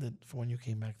suspended for when you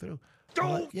came back through.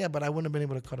 Like, yeah, but I wouldn't have been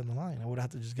able to cut in the line. I would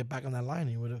have had to just get back on that line.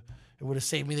 It would have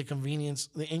saved me the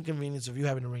inconvenience of you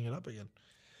having to ring it up again.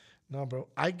 No, bro.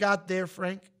 I got there,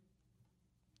 Frank,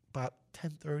 about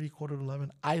 10:30, 10:45.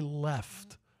 I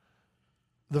left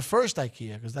the first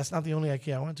IKEA, because that's not the only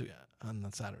IKEA I went to yet on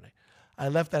that Saturday. I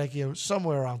left that IKEA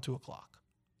somewhere around 2 o'clock.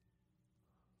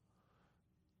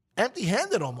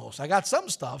 Empty-handed almost. I got some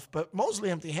stuff, but mostly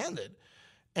empty-handed.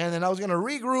 And then I was going to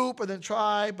regroup and then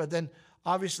try, but then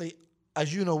obviously,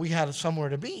 as you know, we had somewhere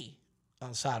to be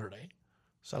on Saturday,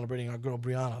 celebrating our girl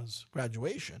Brianna's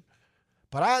graduation.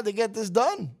 But I had to get this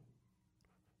done.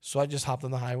 So I just hopped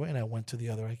on the highway and I went to the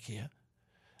other IKEA.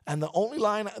 And the only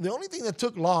thing that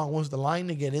took long was the line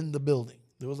to get in the building.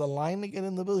 There was a line to get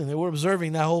in the building. They were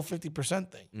observing that whole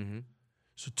 50% thing. Mm-hmm.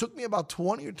 So it took me about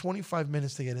 20 or 25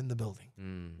 minutes to get in the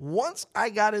building. Once I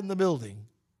got in the building,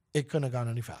 it couldn't have gone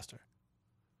any faster.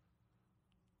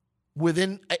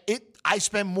 I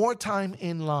spent more time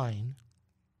in line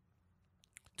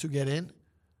to get in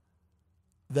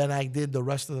than I did the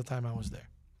rest of the time I was there.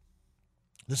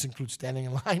 This includes standing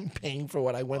in line, paying for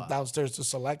what I went downstairs to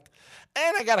select,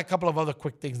 and I got a couple of other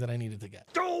quick things that I needed to get.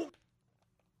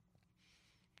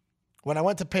 When I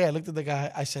went to pay, I looked at the guy.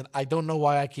 I said, I don't know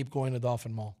why I keep going to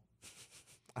Dolphin Mall.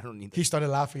 I don't need that. He started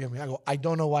laughing at me. I go, I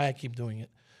don't know why I keep doing it.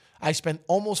 I spent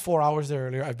almost 4 hours there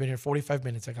earlier. I've been here 45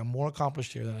 minutes. I got more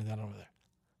accomplished here than I did over there.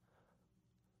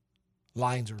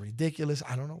 Lines are ridiculous.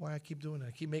 I don't know why I keep doing it.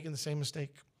 I keep making the same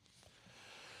mistake.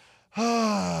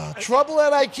 Trouble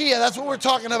at IKEA. That's what we're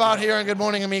talking about here on Good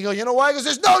Morning Amigo. You know why? Because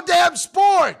there's no damn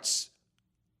sports.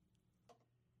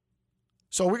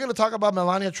 So we're going to talk about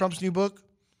Melania Trump's new book?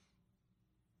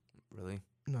 Really?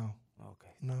 No.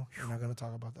 Okay. No, we're not going to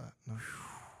talk about that. No.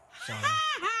 Sorry.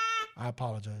 I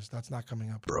apologize. That's not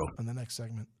coming up in the next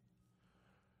segment.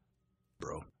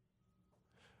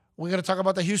 We're going to talk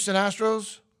about the Houston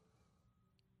Astros?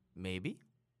 Maybe.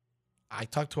 I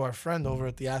talked to our friend over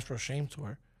at the Astro Shame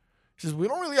Tour. He says, we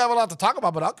don't really have a lot to talk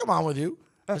about, but I'll come on with you.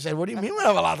 I said, what do you mean we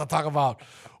have a lot to talk about?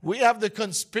 We have the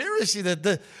conspiracy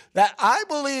that I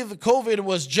believe COVID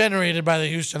was generated by the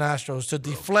Houston Astros to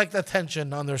deflect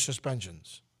attention on their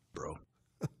suspensions.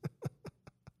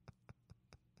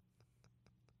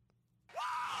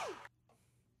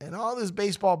 And all this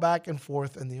baseball back and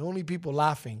forth, and the only people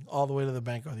laughing all the way to the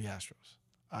bank are the Astros.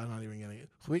 I'm not even going to get...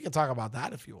 We can talk about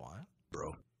that if you want.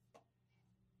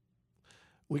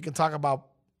 We can talk about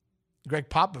Greg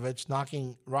Popovich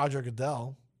knocking Roger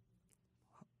Goodell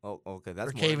Oh, okay.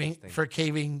 That's for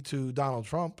caving to Donald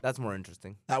Trump. That's more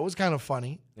interesting. That was kind of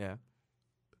funny. Yeah.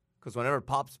 Because whenever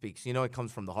Pop speaks, you know it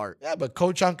comes from the heart. Yeah, but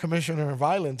coach on commissioner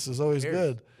violence is always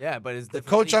good. Yeah, but it's the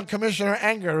coach on commissioner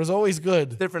anger is always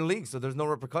good. Different leagues, so there's no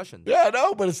repercussions. Yeah, I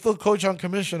know, but it's still coach on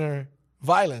commissioner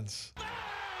violence.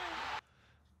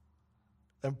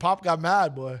 And Pop got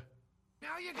mad, boy.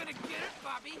 Now you're gonna get it,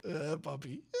 Bobby.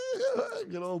 Puppy.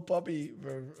 Good old puppy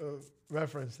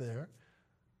reference there.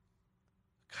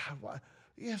 God, why?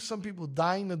 You have some people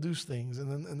dying to do things,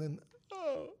 and then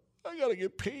oh, I gotta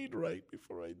get paid right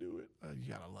before I do it.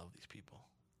 You gotta love these people,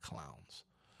 clowns.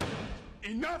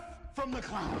 Enough from the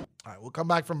clown. All right, we'll come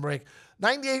back from break.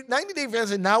 90 Day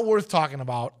Fiancé, now worth talking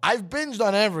about. I've binged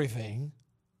on everything.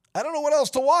 I don't know what else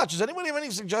to watch. Does anybody have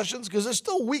any suggestions? Because they're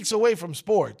still weeks away from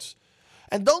sports.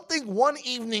 And don't think one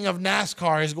evening of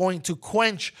NASCAR is going to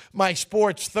quench my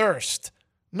sports thirst.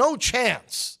 No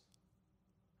chance.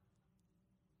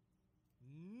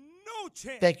 No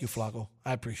chance. Thank you, Flaco.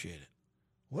 I appreciate it.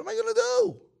 What am I going to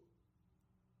do?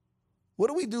 What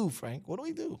do we do, Frank? What do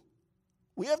we do?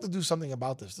 We have to do something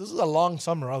about this. This is a long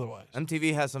summer otherwise.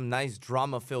 MTV has some nice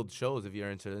drama-filled shows if you're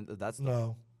into that stuff.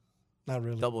 No, not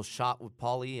really. Double Shot with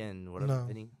Pauly and whatever.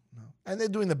 No. And they're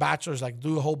doing the Bachelors, like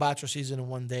do a whole Bachelor season in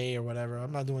one day or whatever.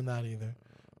 I'm not doing that either.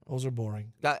 Those are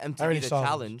boring. Got I already MTV The saw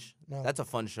Challenge. No. That's a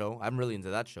fun show. I'm really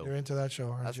into that show. You're into that show,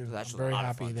 aren't you? That's I'm very a lot of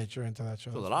happy fun. that you're into that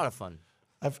show. It's a lot of fun.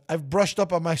 I've brushed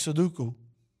up on my Sudoku.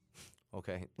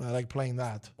 Okay. I like playing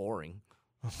that. Boring.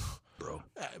 Bro.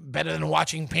 Better than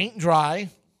watching paint dry.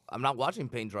 I'm not watching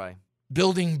paint dry.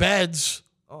 Building beds.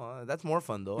 Oh, that's more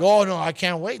fun, though. Oh, no, I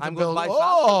can't wait Time to goes build. by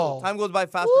Oh, faster. Time goes by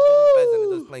faster building beds than it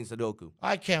does playing Sudoku.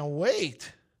 I can't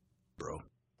wait. Bro.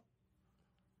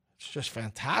 It's just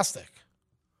fantastic.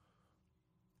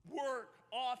 Work,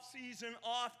 off-season,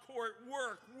 off-court,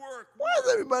 work. Why is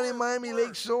everybody in Miami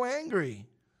Lakes so angry?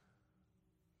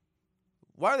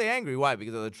 Why are they angry? Why?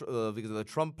 Because of the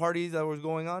Trump parties that was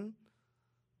going on?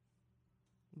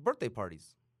 Birthday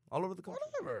parties all over the country.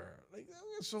 Whatever. Like,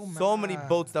 so many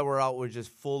boats that were out were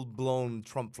just full-blown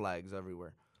Trump flags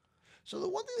everywhere. So the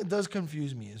one thing that does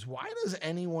confuse me is why does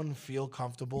anyone feel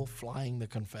comfortable flying the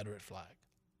Confederate flag?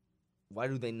 Why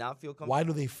do they not feel comfortable? Why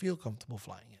do they feel comfortable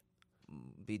flying it?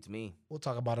 Beats me. We'll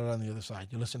talk about it on the other side.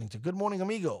 You're listening to Good Morning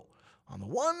Amigo on the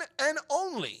one and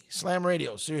only Slam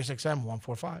Radio, Sirius XM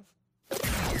 145.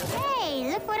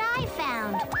 Hey, look what I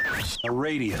found. A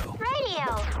radio.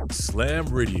 Radio. Slam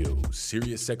Radio,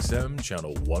 Sirius XM,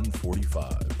 channel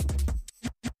 145.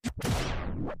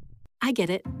 I get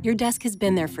it. Your desk has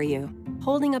been there for you,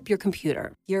 holding up your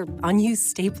computer, your unused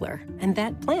stapler, and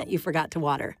that plant you forgot to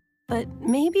water. But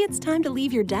maybe it's time to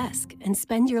leave your desk and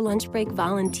spend your lunch break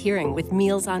volunteering with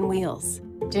Meals on Wheels.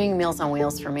 Doing Meals on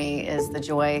Wheels for me is the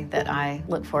joy that I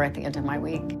look for at the end of my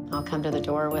week. I'll come to the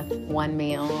door with one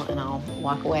meal and I'll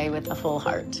walk away with a full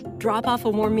heart. Drop off a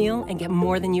warm meal and get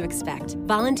more than you expect.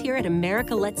 Volunteer at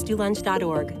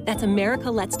americaletsdolunch.org. That's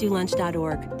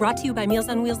americaletsdolunch.org. Brought to you by Meals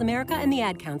on Wheels America and the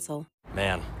Ad Council.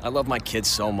 Man, I love my kids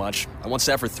so much. I once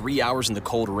sat for 3 hours in the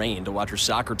cold rain to watch her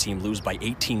soccer team lose by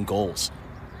 18 goals.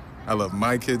 I love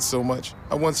my kids so much,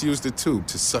 I once used a tube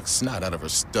to suck snot out of her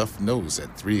stuffed nose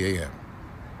at 3 a.m.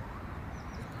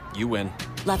 You win.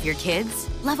 Love your kids?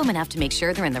 Love them enough to make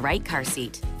sure they're in the right car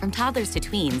seat. From toddlers to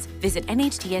tweens, visit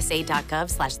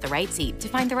nhtsa.gov/the-right-seat to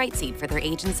find the right seat for their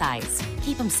age and size.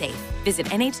 Keep them safe. Visit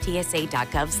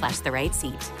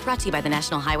nhtsa.gov/the-right-seat. Brought to you by the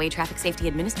National Highway Traffic Safety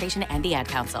Administration and the Ad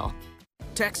Council.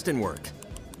 Text and work.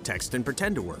 Text and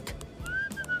pretend to work.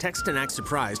 Text and act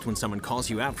surprised when someone calls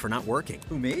you out for not working.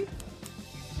 Who, me?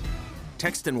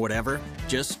 Text and whatever,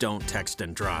 just don't text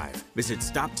and drive. Visit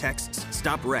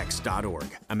StopTextsStopWrecks.org.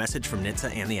 A message from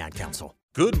NHTSA and the Ad Council.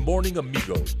 Good morning,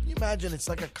 amigo. Can you imagine it's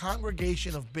like a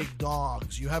congregation of big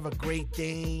dogs. You have a Great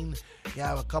Dane, you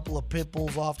have a couple of pit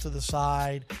bulls off to the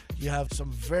side, you have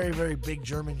some very, very big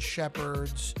German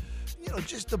shepherds,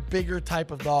 just the bigger type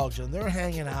of dogs. And they're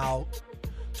hanging out,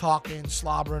 talking,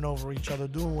 slobbering over each other,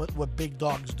 doing what big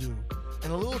dogs do.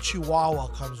 And a little chihuahua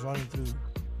comes running through,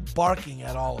 barking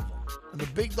at all of them. And the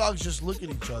big dogs just look at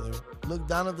each other, look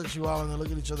down at the chihuahua, and then look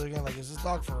at each other again like, is this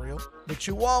dog for real? The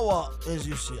chihuahua is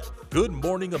UCF. Good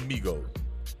morning, amigo.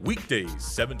 Weekdays,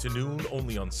 7 to noon,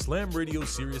 only on Slam Radio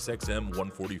Sirius XM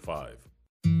 145.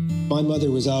 My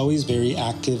mother was always very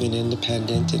active and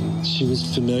independent, and she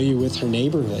was familiar with her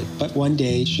neighborhood. But one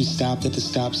day, she stopped at the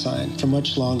stop sign for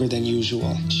much longer than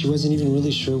usual. She wasn't even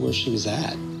really sure where she was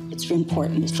at. It's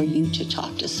important for you to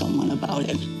talk to someone about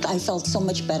it. I felt so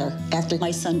much better after my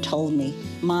son told me,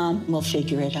 Mom, we'll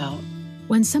figure it out.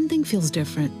 When something feels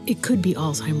different, it could be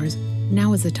Alzheimer's.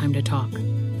 Now is the time to talk.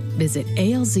 Visit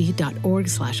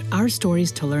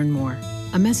alz.org/ourstories to learn more.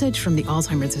 A message from the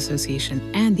Alzheimer's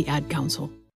Association and the Ad Council.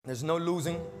 There's no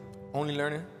losing, only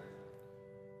learning.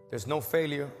 There's no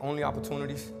failure, only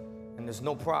opportunities. And there's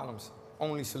no problems,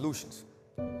 only solutions.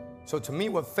 So to me,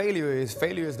 what failure is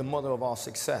the mother of all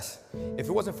success. If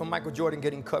it wasn't for Michael Jordan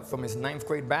getting cut from his 9th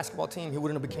grade basketball team, he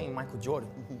wouldn't have became Michael Jordan.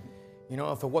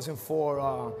 If it wasn't for,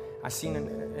 I seen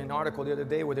an article the other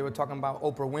day where they were talking about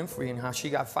Oprah Winfrey and how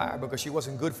she got fired because she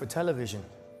wasn't good for television.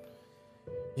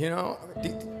 You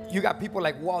got people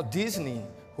like Walt Disney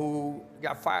who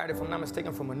got fired, if I'm not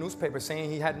mistaken, from a newspaper saying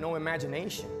he had no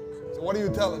imagination. So what do you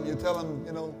tell him? You tell him,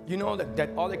 that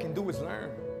all they can do is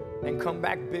learn and come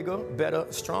back bigger, better,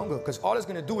 stronger, because all it's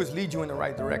gonna do is lead you in the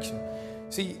right direction.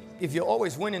 See, if you're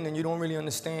always winning, then you don't really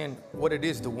understand what it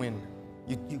is to win.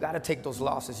 You gotta take those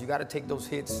losses, you gotta take those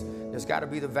hits. There's gotta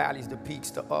be the valleys, the peaks,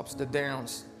 the ups, the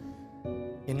downs.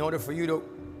 In order for you to,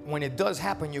 when it does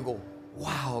happen, you go,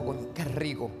 wow, qué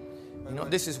rico.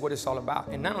 This is what it's all about.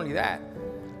 And not only that,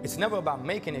 it's never about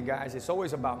making it, guys, it's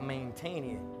always about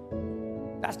maintaining it.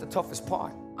 That's the toughest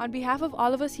part. On behalf of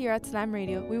all of us here at Slam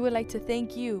Radio, we would like to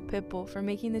thank you, Pitbull, for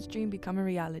making this dream become a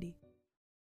reality.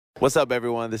 What's up,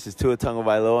 everyone? This is Tua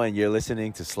Tagovailoa, and you're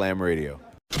listening to Slam Radio.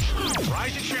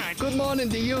 Rise and shine. Good morning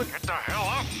to you. Get the hell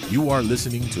up. You are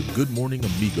listening to Good Morning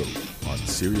Amigo on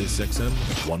Sirius XM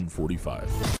 145.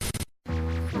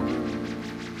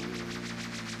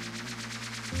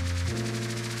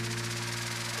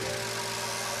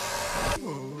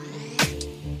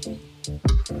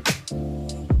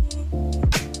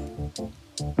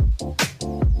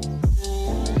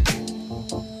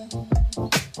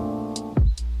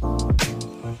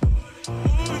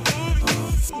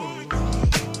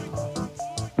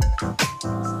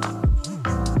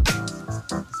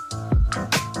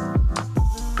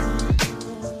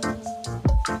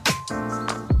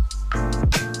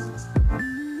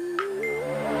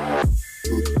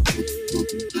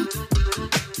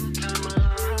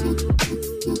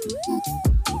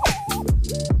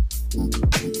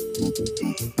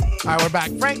 All right, we're back.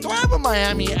 Frank, do I have a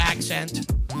Miami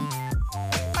accent?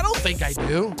 I don't think I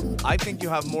do. I think you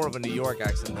have more of a New York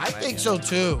accent than I Miami. think so,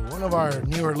 too. One of our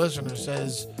newer listeners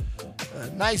says,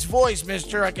 nice voice,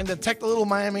 mister. I can detect a little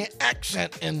Miami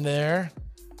accent in there.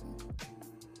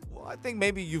 Well, I think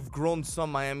maybe you've grown some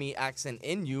Miami accent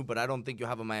in you, but I don't think you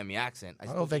have a Miami accent. I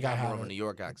don't think I have more of a New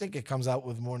York I accent. think it comes out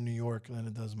with more New York than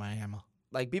it does Miami.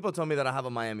 Like, people tell me that I have a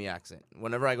Miami accent.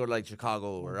 Whenever I go to, like,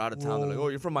 Chicago or out of town, they're like, oh,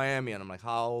 you're from Miami. And I'm like,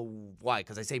 why?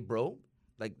 Because I say bro?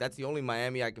 Like, that's the only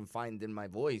Miami I can find in my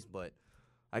voice. But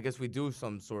I guess we do have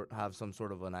some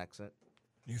sort of an accent.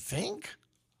 You think?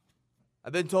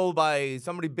 I've been told by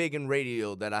somebody big in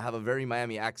radio that I have a very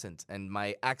Miami accent. And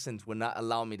my accent would not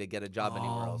allow me to get a job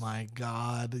anywhere else. Oh, my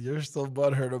God. You're still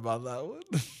butthurt about that one.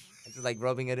 I just like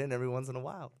rubbing it in every once in a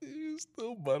while. You're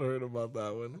still butthurt about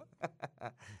that one.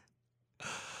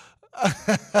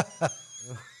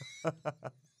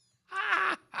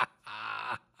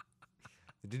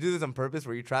 Did you do this on purpose?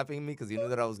 Were you trapping me because you knew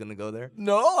that I was gonna go there?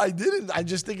 No, I didn't. I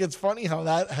just think it's funny how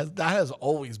that has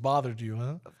always bothered you,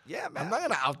 huh? Yeah, man. I'm not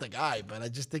gonna out the guy, but I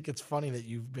just think it's funny that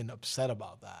you've been upset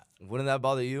about that. Wouldn't that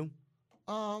bother you?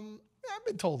 I've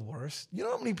been told worse. You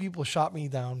know how many people shot me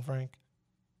down, Frank?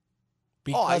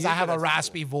 Because I usually have a that's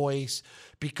raspy voice,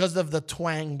 because of the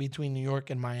twang between New York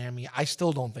and Miami. I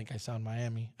still don't think I sound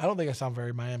Miami. I don't think I sound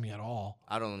very Miami at all.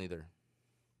 I don't either.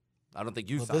 I don't think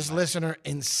you But sound this Miami. listener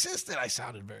insisted I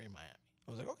sounded very Miami.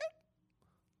 I was like, okay.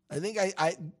 I think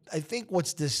I think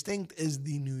what's distinct is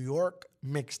the New York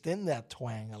mixed in that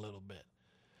twang a little bit.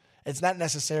 It's not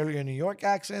necessarily a New York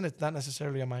accent. It's not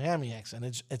necessarily a Miami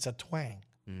accent. It's a twang.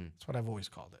 That's what I've always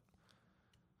called it.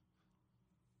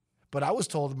 But I was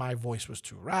told my voice was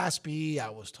too raspy. I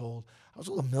was told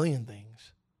a million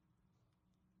things.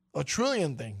 A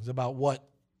trillion things about what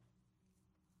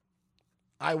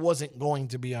I wasn't going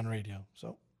to be on radio.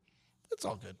 So it's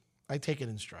all good. I take it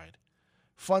in stride.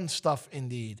 Fun stuff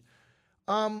indeed.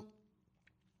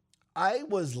 I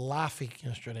was laughing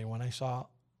yesterday when I saw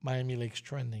Miami Lakes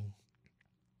trending.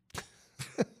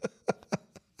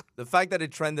 The fact that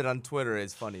it trended on Twitter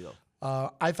is funny,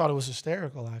 though. I thought it was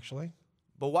hysterical, actually.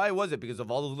 But why was it? Because of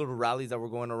all those little rallies that were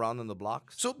going around in the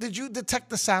blocks? So did you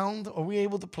detect the sound? Are we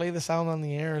able to play the sound on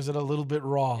the air? Is it a little bit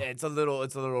raw? Yeah, it's a little raw.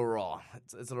 It's a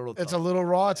little tough. It's a little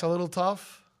raw. It's a little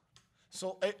tough.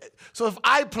 So if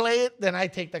I play it, then I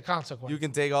take the consequence. You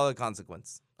can take all the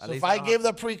consequence. So if I give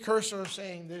the precursor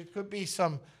saying there could be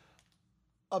some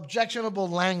objectionable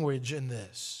language in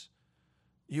this,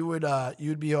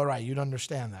 you'd be all right. You'd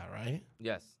understand that, right?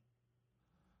 Yes.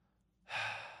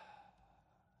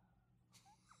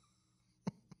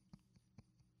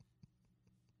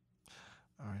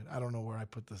 All right. I don't know where I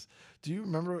put this. Do you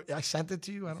remember? I sent it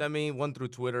to you. Send me one through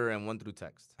Twitter and one through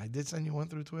text. I did send you one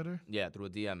through Twitter? Yeah, through a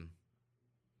DM.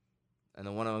 And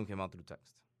then one of them came out through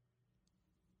text.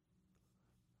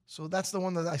 So that's the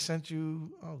one that I sent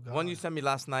you. Oh, God. One you sent me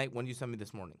last night, one you sent me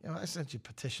this morning. Yeah, I sent you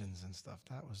petitions and stuff.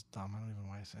 That was dumb. I don't even know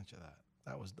why I sent you that.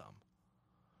 That was dumb.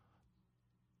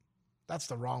 That's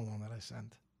the wrong one that I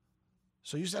sent.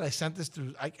 So you said I sent this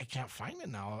through. I can't find it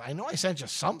now. I know I sent you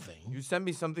something. You sent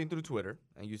me something through Twitter,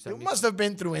 and you sent it me. It must have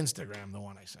been through Instagram, the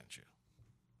one I sent you.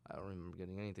 I don't remember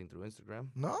getting anything through Instagram.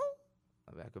 No?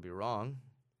 I mean, I could be wrong.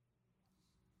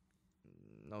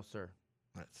 No, sir.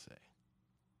 Let's see.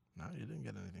 No, you didn't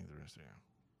get anything through Instagram.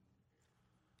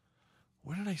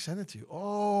 Where did I send it to you?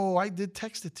 Oh, I did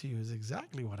text it to you. Is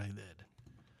exactly what I did.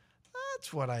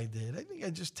 That's what I did. I think I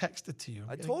just texted to you.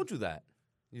 I told you that.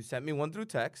 You sent me one through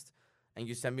text, and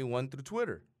you sent me one through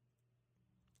Twitter.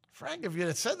 Frank, if you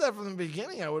had said that from the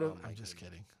beginning, I would have. I'm just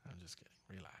kidding. I'm just kidding.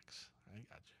 Relax. I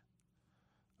got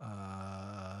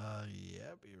you.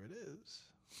 Yep, here it is.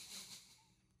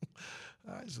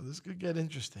 All right, so this could get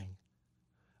interesting.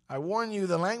 I warn you,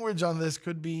 the language on this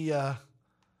could be a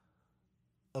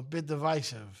bit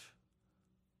divisive.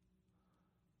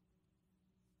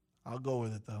 I'll go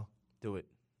with it, though. Do it.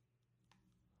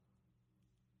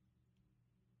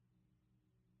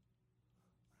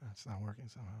 That's not working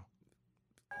somehow.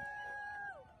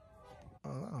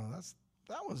 Oh, no,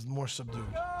 that was more subdued.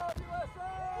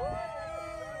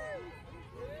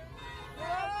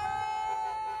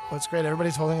 What's great,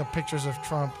 everybody's holding up pictures of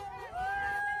Trump.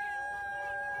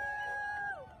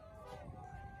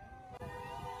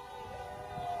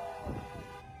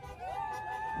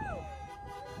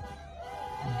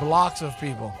 Blocks of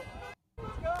people. All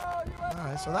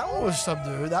right, so that one was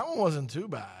subdued. That one wasn't too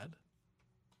bad.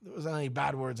 There wasn't any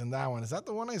bad words in that one. Is that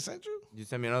the one I sent you? You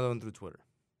sent me another one through Twitter.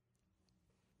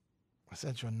 I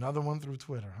sent you another one through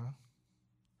Twitter, huh?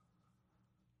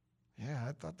 Yeah,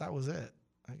 I thought that was it.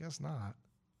 I guess not.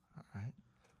 All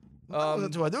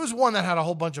right. There was one that had a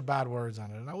whole bunch of bad words on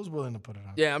it, and I was willing to put it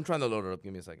on. Yeah, I'm trying to load it up.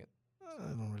 Give me a second. I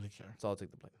don't really care. So I'll take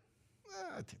the blame.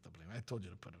 I take the blame. I told you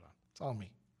to put it on. It's all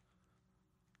me.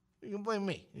 You can blame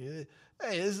me. Hey,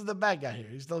 this is the bad guy here.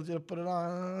 He's told you to put it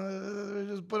on.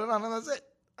 Just put it on, and that's it.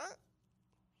 Huh?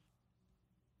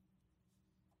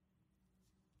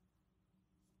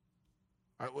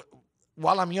 All right,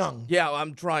 while I'm young. Yeah,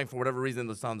 I'm trying. For whatever reason,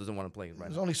 the sound doesn't want to play right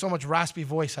There's now. only so much raspy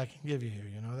voice I can give you here.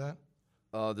 You know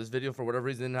that? This video, for whatever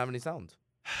reason, didn't have any sound.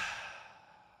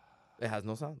 It has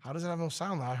no sound. How does it have no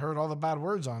sound? I heard all the bad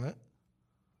words on it.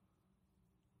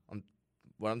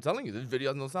 What I'm telling you, this video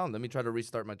has no sound. Let me try to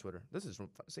restart my Twitter. This is from,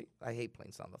 see, I hate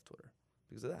playing sound off Twitter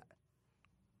because of that.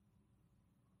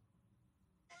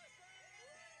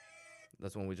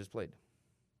 That's the one we just played.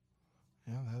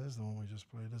 Yeah, that is the one we just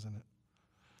played, isn't it?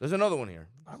 There's another one here.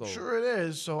 I'm sure it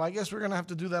is. So I guess we're going to have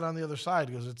to do that on the other side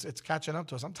because it's catching up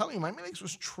to us. I'm telling you, Miami Lakes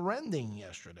was trending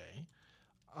yesterday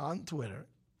on Twitter.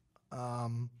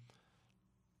 Oh,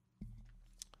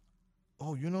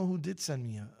 you know who did send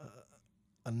me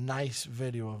a nice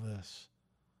video of this?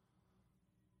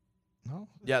 No?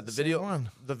 Yeah, the video.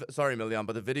 Sorry, Milian,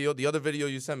 but the other video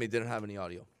you sent me didn't have any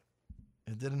audio.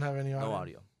 It didn't have any audio? No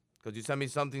audio. Because you sent me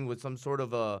something with some sort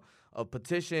of a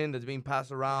petition that's being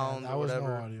passed around that or was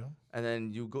whatever. no audio. And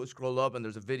then you go scroll up and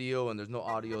there's a video and there's no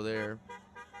audio there.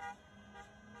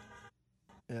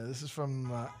 Yeah, this is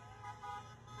from...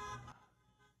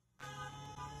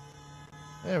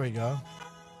 there we go.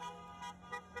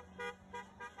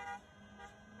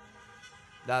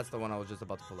 That's the one I was just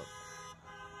about to pull up.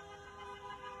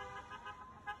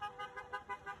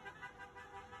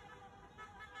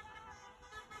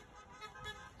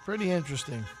 Pretty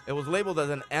interesting. It was labeled as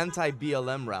an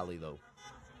anti-BLM rally, though.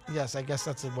 Yes, I guess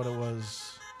that's what it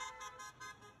was.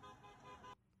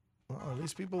 Well, at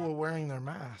least people were wearing their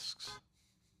masks.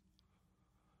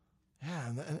 Yeah,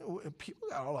 and people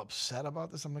got all upset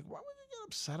about this. I'm like, why would you get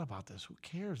upset about this? Who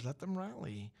cares? Let them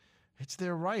rally. It's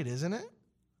their right, isn't it?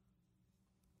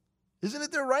 Isn't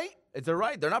it their right? It's their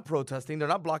right. They're not protesting. They're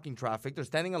not blocking traffic. They're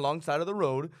standing alongside of the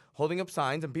road, holding up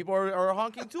signs, and people are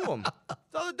honking to them. That's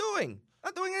all they're doing.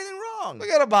 Not doing anything wrong.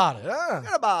 Forget about it, huh?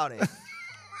 Forget about it.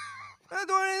 Not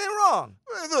doing anything wrong.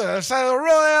 What are you doing? The side of the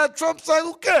road, Trump side,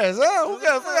 who cares, huh? Who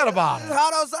cares? Forget about it. It's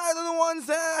hot outside. They're the ones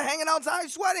hanging outside,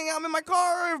 sweating. I'm in my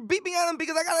car, beeping at them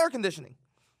because I got air conditioning.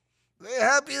 They're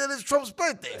happy that it's Trump's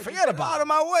birthday. Forget about it. Out of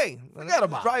my way. Forget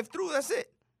about it. Drive through, that's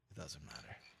it. It doesn't matter.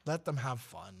 Let them have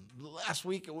fun. Last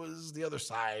week it was the other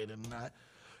side. And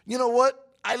you know what?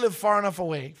 I live far enough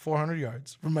away, 400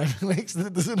 yards from Miami Lakes, that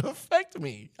it doesn't affect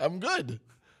me. I'm good.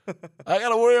 I got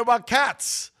to worry about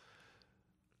cats.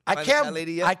 I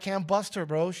can't bust her,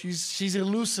 bro. She's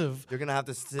elusive. You're going to have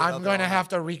to sit I'm going to have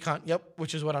to recon. Yep,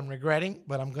 which is what I'm regretting.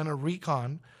 But I'm going to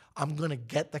recon. I'm going to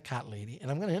get the cat lady,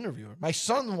 and I'm going to interview her. My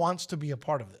son wants to be a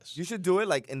part of this. You should do it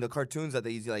like in the cartoons that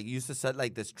they used to set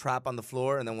like this trap on the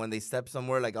floor, and then when they step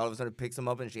somewhere, like all of a sudden it picks them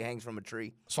up and she hangs from a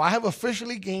tree. So I have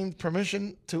officially gained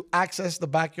permission to access the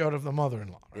backyard of the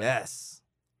mother-in-law. Right? Yes.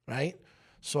 Right?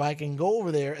 So I can go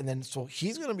over there, and then so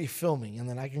he's going to be filming, and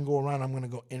then I can go around. I'm going to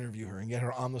go interview her and get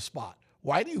her on the spot.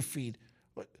 Why do you feed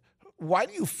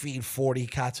 40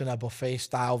 cats in a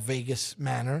buffet-style Vegas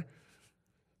manner?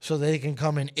 So they can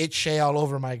come and itch all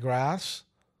over my grass.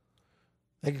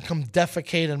 They can come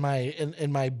defecate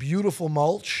in my beautiful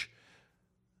mulch,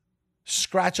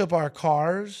 scratch up our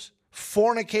cars,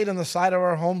 fornicate on the side of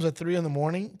our homes at 3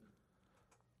 a.m.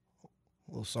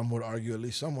 Well, some would argue at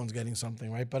least someone's getting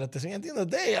something, right? But at the end of the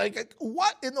day, like,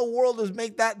 what in the world does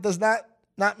that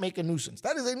not make a nuisance?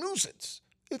 That is a nuisance.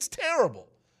 It's terrible.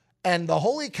 And the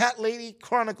Holy Cat Lady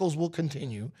Chronicles will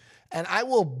continue, and I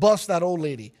will bust that old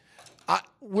lady.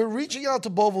 We're reaching out to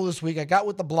Bovo this week. I got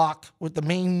with the block, with the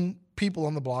main people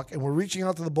on the block, and we're reaching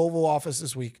out to the Bovo office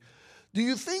this week. Do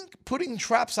you think putting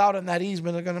traps out in that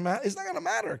easement are going to matter? It's not going to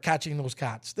matter catching those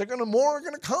cats. More are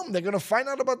going to come. They're going to find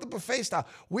out about the buffet style.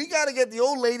 We got to get the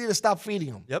old lady to stop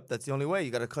feeding them. Yep, that's the only way.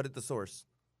 You got to cut at the source.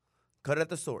 Cut it at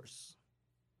the source.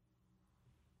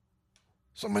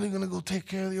 Somebody going to go take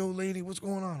care of the old lady? What's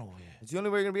going on over here? It's the only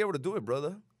way you're going to be able to do it,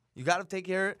 brother. You got to take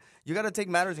care. You got to take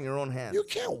matters in your own hands. You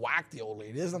can't whack the old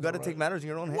lady. You got to take matters in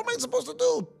your own hands. What am I supposed to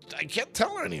do? I can't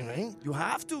tell her anything. You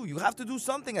have to. You have to do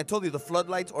something. I told you the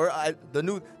floodlights or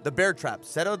the bear trap.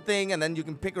 Set a thing and then you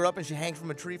can pick her up and she hangs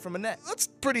from a tree from a net. That's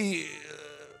pretty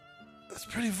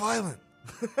violent.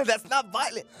 That's not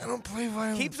violent. I don't play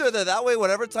violence. Keeps her there. That way,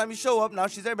 whatever time you show up, now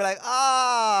she's there. Be like,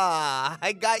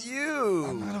 I got you.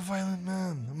 I'm not a violent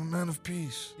man. I'm a man of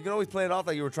peace. You can always play it off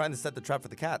like you were trying to set the trap for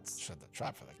the cats. Set the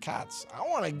trap for the cats. I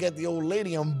want to get the old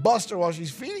lady and bust her while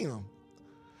she's feeding them.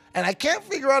 And I can't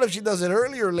figure out if she does it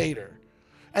early or later.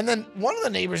 And then one of the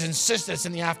neighbors insists it's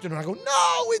in the afternoon. I go,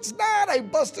 no, it's not. I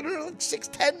busted her at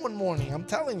 6:10 one morning. I'm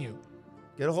telling you.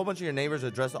 Get a whole bunch of your neighbors to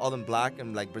dress all in black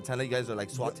and like pretend that you guys are like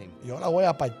SWAT team. Yo la voy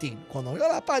a partir. Cuando yo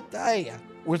la parta a ella,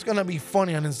 it's going to be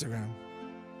funny on Instagram.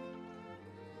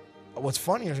 What's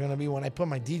funny is going to be when I put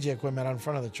my DJ equipment out in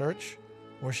front of the church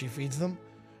where she feeds them,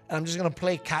 and I'm just going to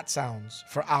play cat sounds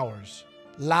for hours.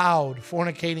 Loud,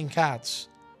 fornicating cats.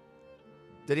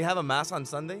 Did he have a mass on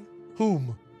Sunday?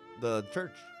 Whom? The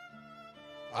church.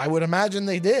 I would imagine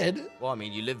they did. Well, I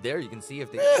mean, you live there. You can see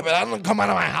if they... Yeah, but I don't come out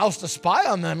of my house to spy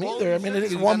on them either. I mean,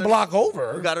 it's one block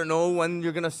over. You got to know when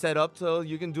you're going to set up so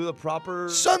you can do the proper...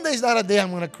 Sunday's not a day I'm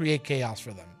going to create chaos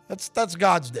for them. That's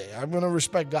God's day. I'm going to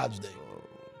respect God's day.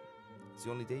 It's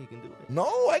the only day you can do it.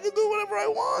 No, I can do whatever I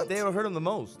want. The day will hurt them the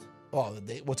most. Oh, the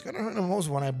day. What's going to hurt them the most is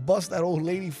when I bust that old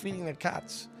lady feeding the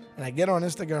cats. And I get her on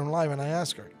Instagram Live and I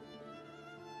ask her,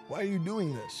 why are you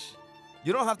doing this?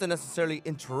 You don't have to necessarily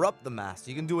interrupt the mass.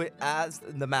 You can do it as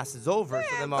the mass is over.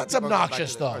 So that's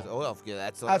obnoxious, though. Oh, yeah,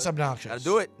 that's obnoxious. Gotta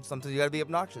do it. Sometimes you gotta be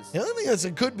obnoxious. The other thing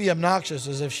that could be obnoxious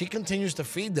is if she continues to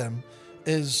feed them,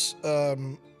 is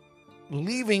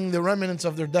leaving the remnants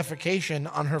of their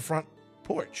defecation on her front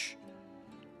porch.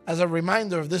 As a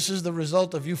reminder of this is the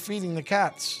result of you feeding the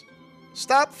cats.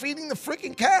 Stop feeding the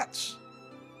freaking cats.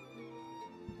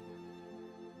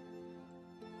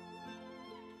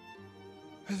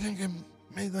 I think I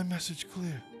made my message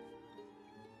clear.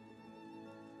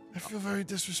 I feel very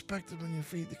disrespected when you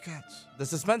feed the cats. The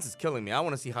suspense is killing me. I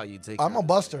want to see how you take it. I'm a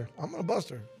buster. I'm going to bust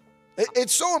her.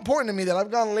 It's so important to me that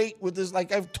I've gone late with this.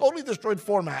 Like, I've totally destroyed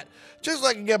format just so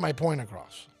I can get my point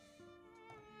across.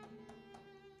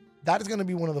 That is going to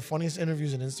be one of the funniest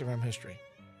interviews in Instagram history.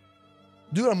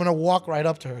 Dude, I'm going to walk right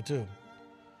up to her, too.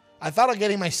 I thought of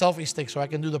getting my selfie stick so I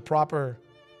can do the proper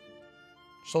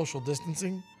social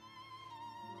distancing.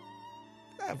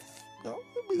 It'll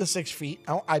be the 6 feet.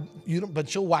 But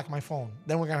she'll whack my phone.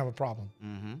 Then we're going to have a problem.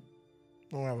 Mm-hmm. Then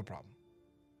we're going to have a problem.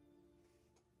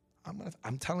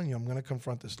 I'm telling you, I'm going to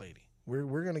confront this lady.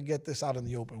 We're going to get this out in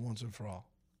the open once and for all.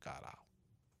 Carajo.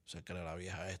 Se cree la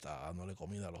vieja esta dándole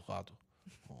comida a los gatos.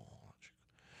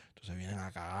 Entonces vienen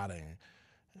a cagar en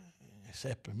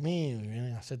césped mío y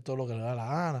vienen a hacer todo lo que le da la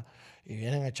gana y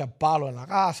vienen a echar palos en la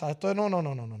casa. Esto no.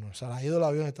 Se le ha ido el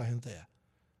avión a esta gente ya.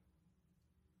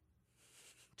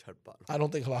 I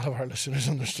don't think a lot of our listeners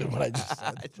understood what I just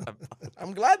said.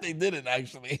 I'm glad they didn't,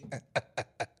 actually.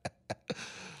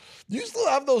 You still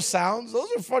have those sounds? Those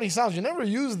are funny sounds. You never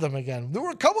use them again. There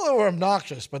were a couple that were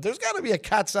obnoxious, but there's got to be a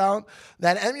cat sound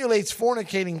that emulates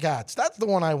fornicating cats. That's the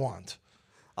one I want.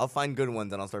 I'll find good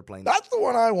ones and I'll start playing. That's the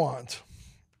one I want.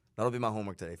 That'll be my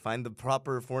homework today. Find the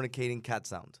proper fornicating cat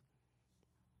sound.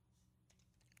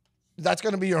 That's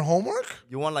going to be your homework?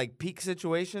 You want like peak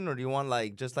situation, or do you want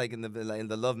like just like in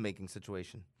the love making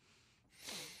situation?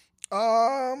 You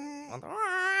want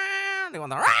the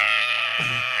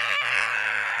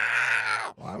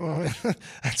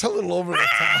That's a little over the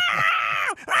top.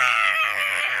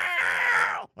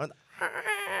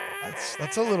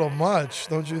 That's a little much,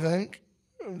 don't you think?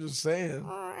 I'm just saying.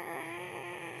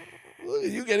 Look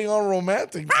at you getting all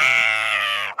romantic.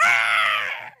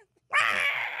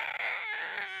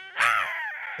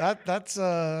 That's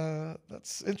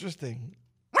interesting.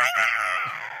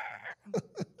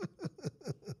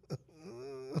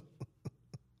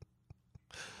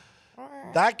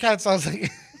 That cat sounds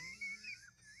like.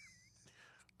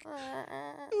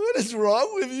 What is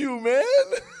wrong with you, man?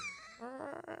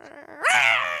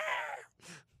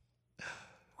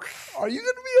 Are you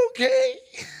gonna be okay?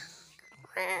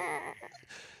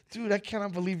 Dude, I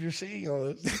cannot believe you're saying all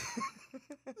this.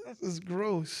 This is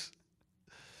gross.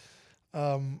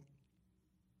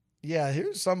 Yeah,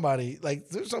 here's somebody. Like,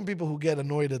 there's some people who get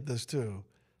annoyed at this too.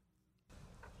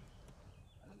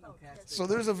 So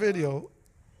there's a video.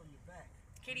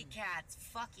 Kitty cats,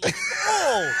 fuck you.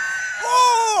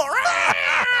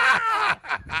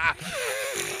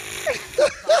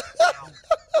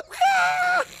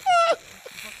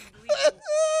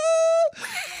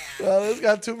 Well, it's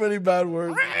got too many bad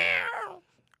words.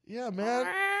 Yeah, man.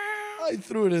 I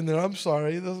threw it in there. I'm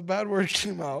sorry. Those bad words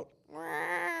came out.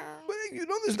 But you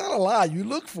know, there's not a lot. You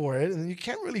look for it, and you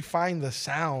can't really find the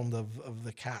sound of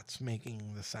the cats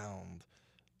making the sound.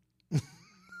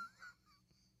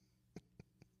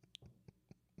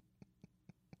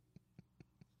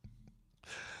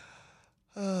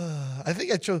 I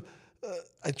think I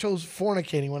chose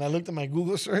fornicating when I looked at my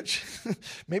Google search.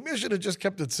 Maybe I should have just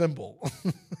kept it simple.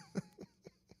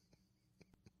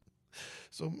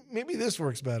 So maybe this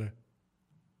works better.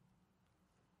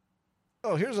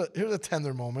 Oh, here's a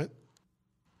tender moment.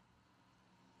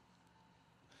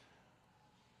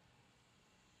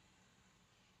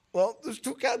 Well, there's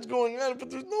two cats going at it, but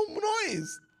there's no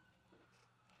noise.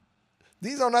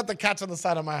 These are not the cats on the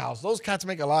side of my house. Those cats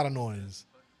make a lot of noise.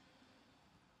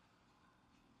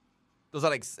 Those are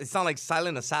like, it sound like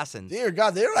silent assassins. Dear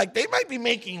God, they might be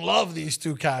making love, these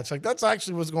two cats. Like, that's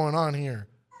actually what's going on here.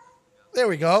 There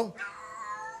we go.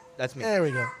 That's me. There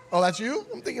we go. Oh, that's you?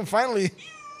 I'm thinking finally.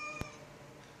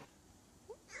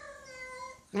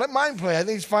 Let mine play. I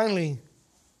think it's finally.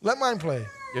 Let mine play.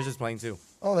 Yours is playing too.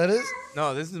 Oh, that is?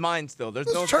 No, this is mine still. There's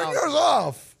no turn sound. yours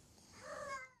off.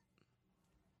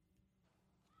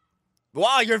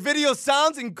 Wow, your video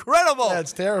sounds incredible.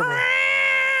 That's terrible.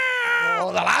 Oh,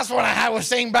 the last one I had was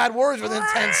saying bad words within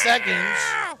 10 seconds.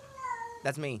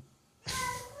 That's me.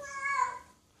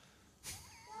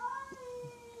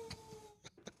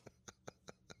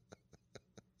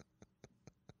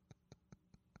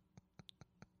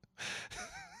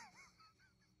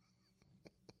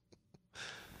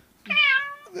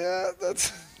 Yeah,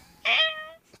 that's...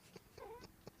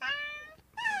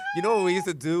 You know what we used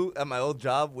to do at my old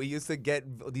job? We used to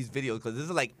get these videos, because this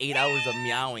is like 8 hours of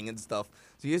meowing and stuff.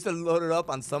 So you used to load it up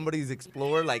on somebody's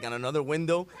Explorer, like on another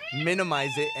window,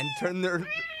 minimize it, and turn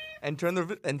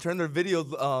their video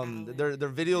their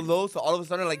video low. So all of a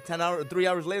sudden, like 3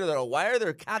 hours later, they're like, why are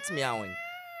there cats meowing?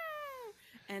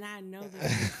 And I know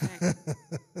that.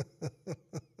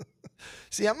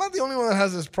 See, I'm not the only one that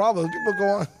has this problem. People go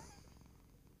on.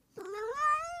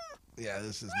 Yeah,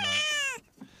 this is not.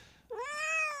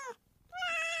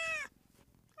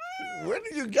 Where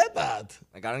did you get that?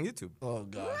 I got it on YouTube. Oh,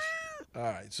 gosh. All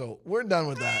right, so we're done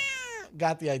with that.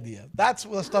 Got the idea. That's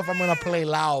the stuff I'm going to play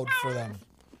loud for them.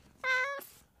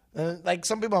 Like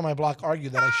some people on my block argue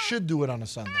that I should do it on a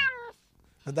Sunday.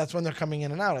 But that's when they're coming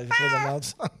in and out. I just let them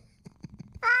outside.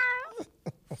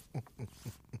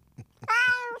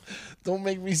 Don't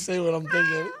make me say what I'm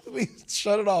thinking. Please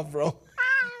shut it off, bro.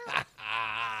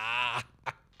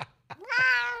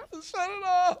 Shut it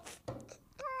off.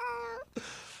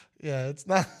 Yeah, it's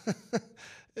not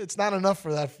it's not enough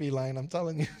for that feline, I'm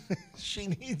telling you. She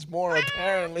needs more,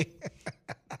 apparently.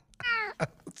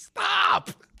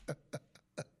 Stop.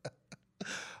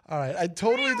 All right, I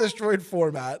totally destroyed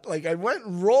format. Like, I went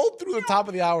and rolled through the top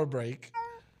of the hour break.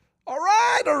 All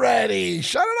right already.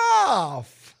 Shut it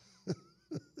off.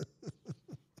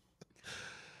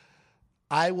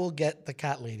 I will get the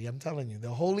cat lady. I'm telling you. The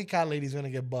holy cat lady is going to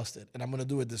get busted, and I'm going to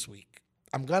do it this week.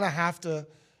 I'm going to have to,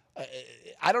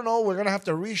 I don't know, we're going to have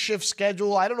to reshift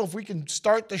schedule. I don't know if we can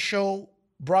start the show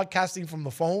broadcasting from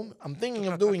the phone. I'm thinking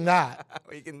of doing that.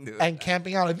 We can do it. And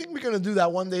camping out. I think we're going to do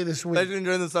that one day this week. Especially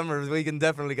during the summer, we can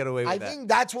definitely get away with that. I think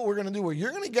that's what we're going to do. Where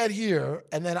you're going to get here,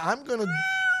 and then I'm going to,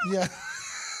 yeah.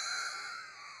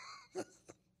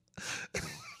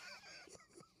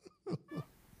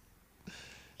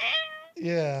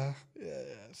 Yeah.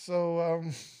 So,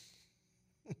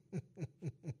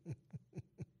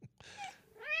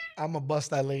 I'm going to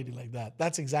bust that lady like that.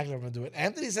 That's exactly what I'm going to do it.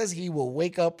 Anthony says he will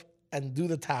wake up and do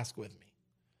the task with me.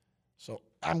 So,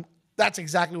 that's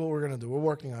exactly what we're going to do. We're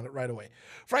working on it right away.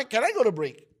 Frank, can I go to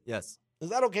break? Yes. Is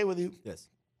that okay with you? Yes.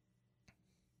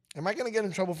 Am I going to get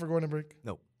in trouble for going to break?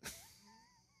 No.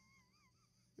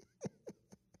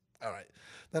 All right.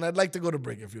 Then I'd like to go to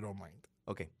break if you don't mind.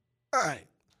 Okay. All right.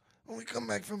 When we come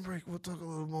back from break, we'll talk a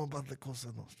little more about the Cosa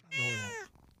Nostra. No, we won't.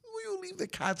 Will you leave the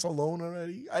cats alone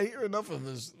already? I hear enough of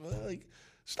this. Like,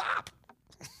 stop.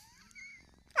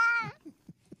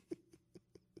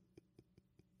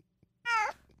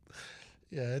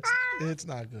 Yeah, it's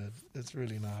not good. It's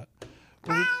really not.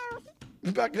 But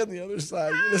we're back on the other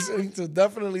side. You're listening to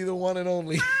definitely the one and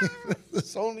only.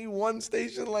 There's only one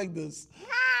station like this.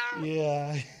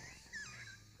 Yeah.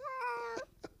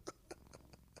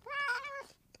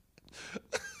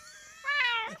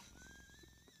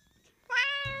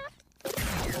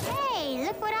 Hey,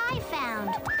 look what I found.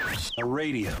 A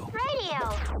radio.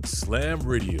 Radio. Slam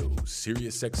Radio,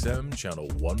 Sirius XM, channel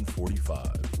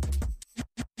 145.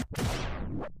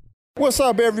 What's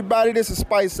up, everybody? This is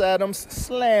Spice Adams,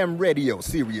 Slam Radio,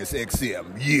 Sirius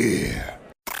XM. Yeah.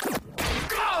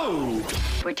 Go!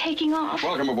 We're taking off.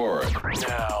 Welcome aboard.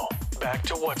 Now, back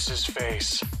to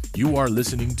what's-his-face. You are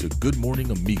listening to Good Morning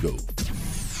Amigo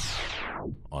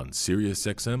on Sirius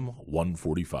XM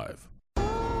 145.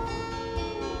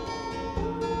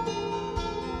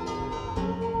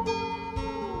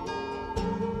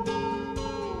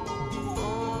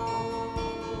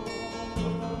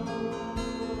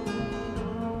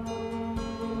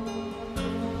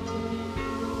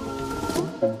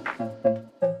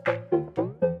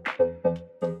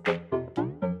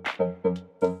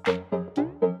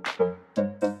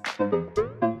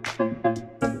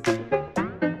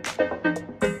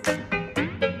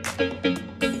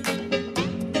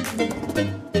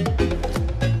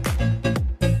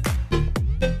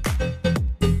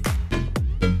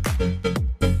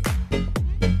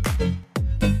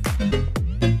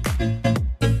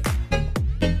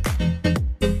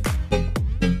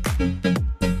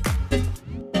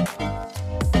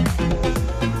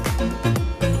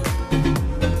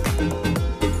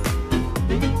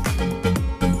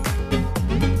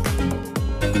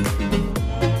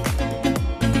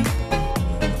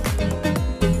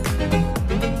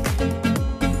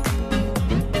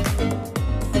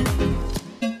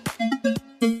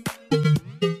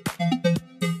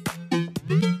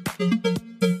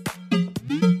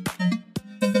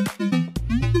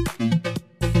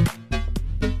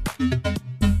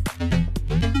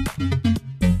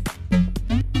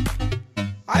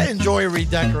 Enjoy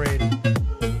redecorating.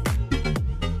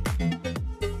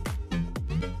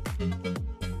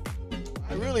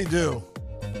 I really do.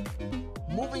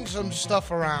 Moving some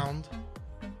stuff around.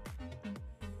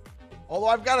 Although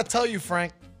I've got to tell you,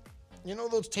 Frank, you know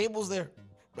those tables there,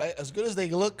 right? As good as they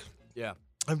look, yeah.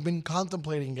 I've been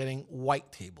contemplating getting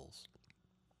white tables.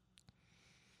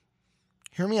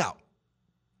 Hear me out.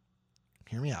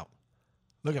 Hear me out.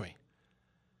 Look at me.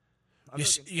 You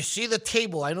see the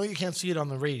table. I know you can't see it on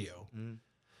the radio. Mm-hmm.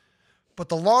 But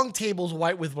the long table's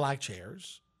white with black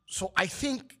chairs. So I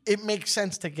think it makes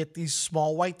sense to get these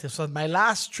small white tables. So my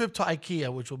last trip to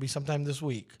IKEA, which will be sometime this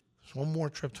week. There's one more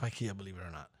trip to IKEA, believe it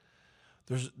or not.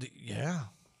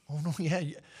 Oh no, yeah.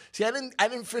 See, I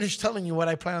didn't finish telling you what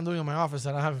I plan on doing in my office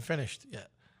that I haven't finished yet.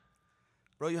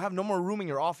 Bro, you have no more room in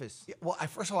your office. Yeah, well,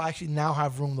 first of all, I actually now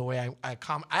have room the way I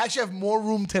actually have more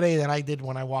room today than I did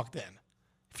when I walked in,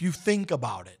 if you think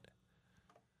about it.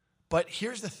 But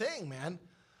here's the thing, man.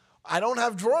 I don't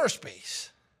have drawer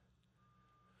space.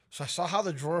 So I saw how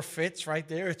the drawer fits right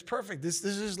there. It's perfect. This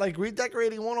is like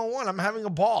redecorating 101. I'm having a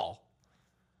ball.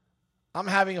 I'm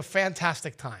having a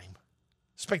fantastic time.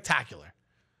 Spectacular.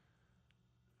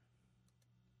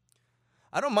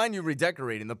 I don't mind you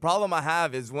redecorating. The problem I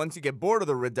have is once you get bored of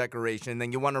the redecoration,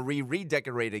 then you want to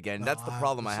redecorate again. That's the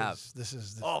problem I have.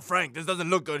 Oh, Frank, this doesn't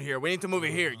look good here. We need to move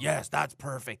it here. Yes, that's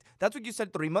perfect. That's what you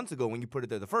said 3 months ago when you put it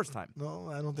there the first time. No,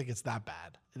 I don't think it's that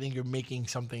bad. I think you're making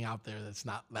something out there that's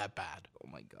not that bad. Oh,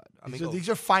 my God. These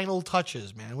are final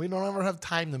touches, man. We don't ever have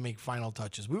time to make final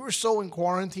touches. We were so in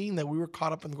quarantine that we were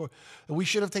caught up in the... We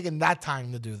should have taken that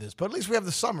time to do this. But at least we have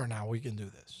the summer now. We can do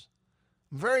this.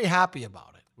 I'm very happy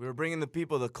about it. We were bringing the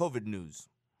people the COVID news.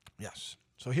 Yes.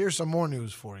 So here's some more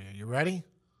news for you. You ready?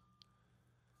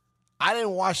 I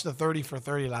didn't watch the 30 for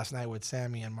 30 last night with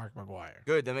Sammy and Mark McGuire.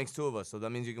 Good. That makes two of us, so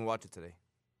that means you can watch it today.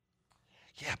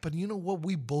 Yeah, but you know what?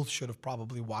 We both should have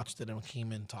probably watched it and came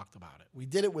in and talked about it. We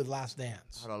did it with Last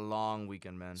Dance. I had a long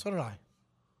weekend, man. So did I.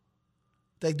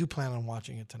 They do plan on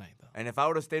watching it tonight, though. And if I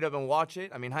would have stayed up and watched it,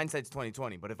 I mean, hindsight's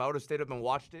 20/20, but if I would have stayed up and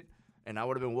watched it, and I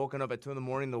would have been woken up at 2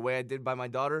 a.m. the way I did by my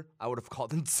daughter, I would have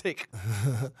called in sick.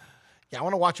 Yeah, I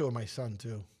want to watch it with my son,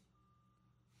 too.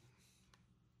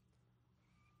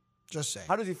 Just saying.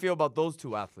 How does he feel about those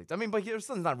two athletes? I mean, but your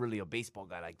son's not really a baseball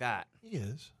guy like that. He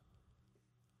is.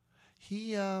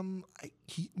 He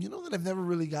you know that I've never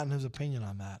really gotten his opinion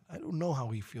on that. I don't know how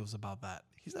he feels about that.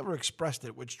 He's never expressed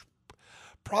it, which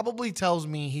probably tells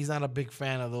me he's not a big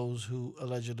fan of those who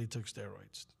allegedly took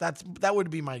steroids. That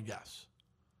would be my guess.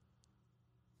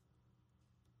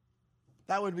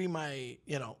 That would be my,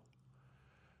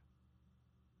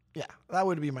 that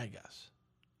would be my guess.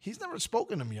 He's never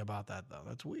spoken to me about that, though.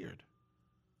 That's weird.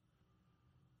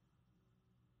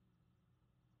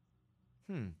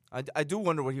 I do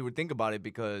wonder what he would think about it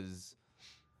because,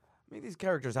 I mean, these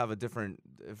characters have a different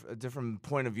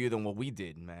point of view than what we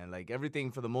did, man. Like,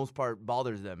 everything, for the most part,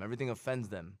 bothers them. Everything offends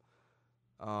them.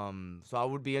 So I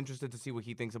would be interested to see what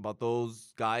he thinks about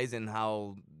those guys and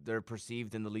how they're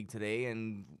perceived in the league today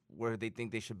and where they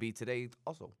think they should be today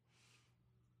also.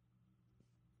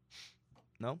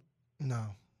 No? No,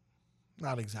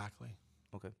 not exactly.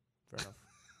 Okay, fair enough.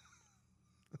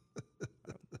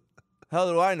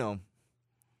 Hell do I know?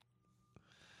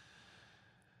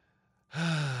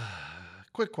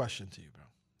 Quick question to you, bro.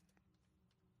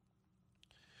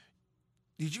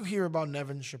 Did you hear about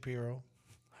Nevin Shapiro?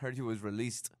 Heard he was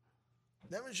released.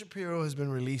 Nevin Shapiro has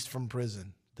been released from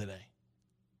prison today.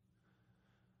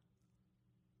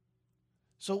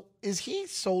 So is he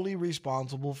solely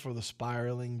responsible for the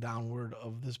spiraling downward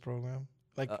of this program?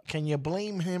 Like, can you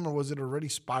blame him, or was it already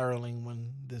spiraling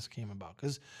when this came about?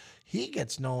 Because he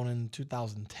gets known in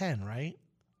 2010, right?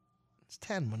 It's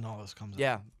 10 when all this comes out.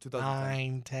 Yeah,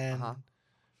 2010. 9, 10.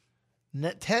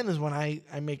 Uh-huh. 10 is when I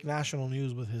make national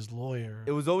news with his lawyer.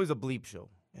 It was always a bleep show.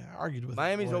 Yeah, I argued with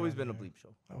Miami's his lawyer always been a there. bleep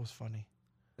show. That was funny.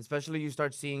 Especially you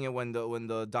start seeing it when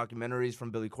the documentaries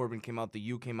from Billy Corbin came out, The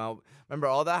U came out. Remember,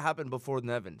 all that happened before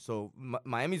Nevin. So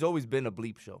Miami's always been a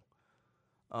bleep show.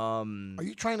 Are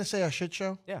you trying to say a shit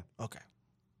show? Yeah. Okay.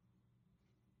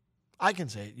 I can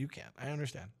say it. You can't. I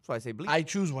understand. That's why I say bleep. I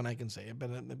choose when I can say it.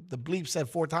 But the bleep said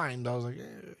 4 times. I was like,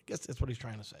 I guess that's what he's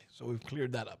trying to say. So we've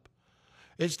cleared that up.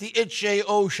 It's the Itche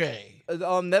O'Shea.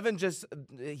 Nevin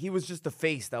he was just the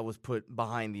face that was put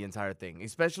behind the entire thing,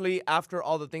 especially after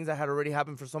all the things that had already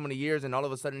happened for so many years, and all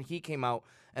of a sudden he came out,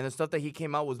 and the stuff that he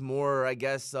came out was more, I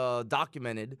guess,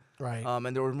 documented. Right.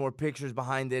 And there were more pictures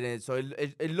behind it, and so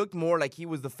it looked more like he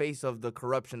was the face of the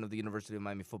corruption of the University of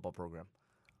Miami football program.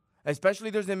 Especially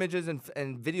there's images and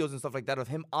videos and stuff like that of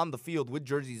him on the field with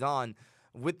jerseys on,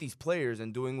 with these players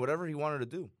and doing whatever he wanted to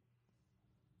do.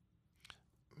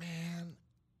 Man,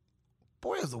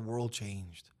 boy, has the world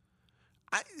changed.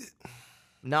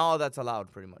 Now that's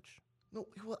allowed, pretty much. No,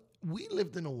 well, I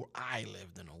lived in a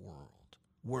world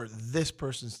where this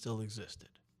person still existed.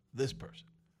 This person.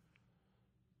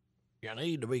 You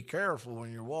need to be careful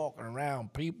when you're walking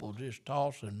around people just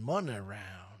tossing money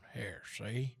around here,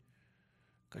 see?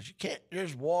 Because you can't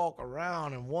just walk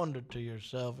around and wonder to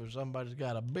yourself if somebody's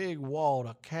got a big wad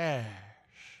of cash,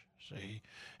 see,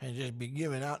 and just be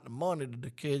giving out the money to the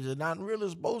kids that are not really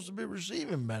supposed to be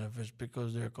receiving benefits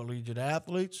because they're collegiate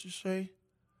athletes, you see.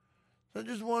 So I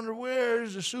just wonder,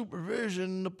 where's the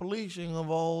supervision, the policing of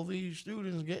all these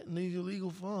students getting these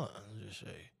illegal funds, you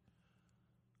see.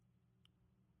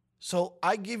 So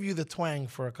I give you the twang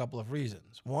for a couple of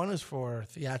reasons. One is for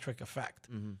theatric effect.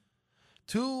 Mm-hmm.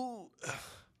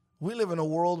 We live in a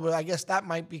world where I guess that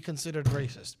might be considered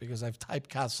racist because I've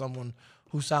typecast someone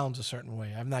who sounds a certain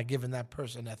way. I've not given that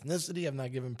person ethnicity. I've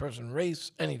not given person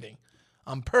race, anything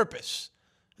on purpose.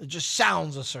 It just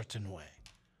sounds a certain way.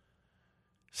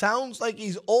 Sounds like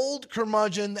he's old,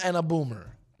 curmudgeon, and a boomer.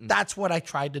 That's what I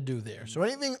tried to do there. So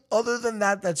anything other than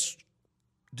that that's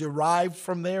derived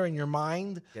from there in your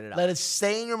mind, let it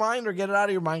stay in your mind or get it out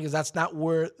of your mind because that's not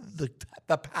where the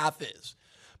path is.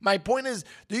 My point is,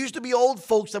 there used to be old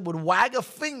folks that would wag a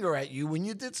finger at you when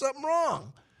you did something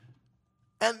wrong.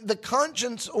 And the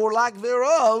conscience or lack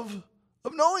thereof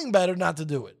of knowing better not to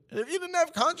do it. And if you didn't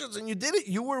have conscience and you did it,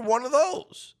 you were one of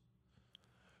those.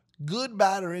 Good,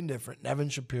 bad, or indifferent, Nevin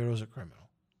Shapiro's a criminal.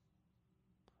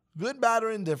 Good, bad,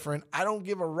 or indifferent, I don't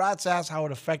give a rat's ass how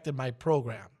it affected my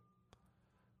program.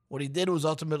 What he did was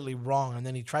ultimately wrong, and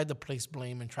then he tried to place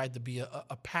blame and tried to be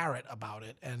a parrot about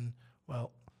it. And,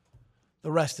 well,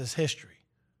 the rest is history.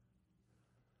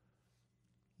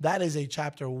 That is a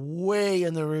chapter way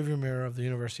in the rearview mirror of the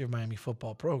University of Miami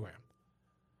football program.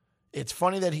 It's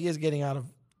funny that he is getting out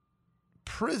of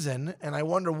prison, and I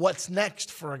wonder what's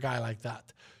next for a guy like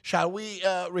that. Shall we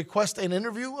request an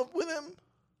interview with him?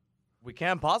 We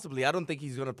can possibly. I don't think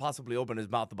he's going to possibly open his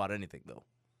mouth about anything, though.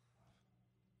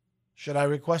 Should I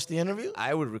request the interview?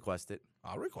 I would request it.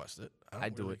 I'll request it. I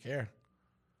I'd don't really care.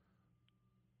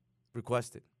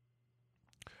 Request it.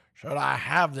 Should I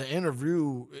have the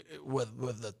interview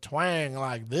with the twang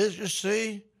like this, you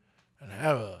see? And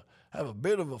have a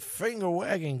bit of a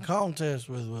finger-wagging contest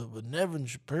with Nevin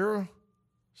Shapiro?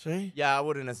 See? Yeah, I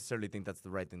wouldn't necessarily think that's the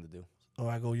right thing to do. Oh,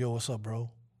 I go, yo, what's up, bro?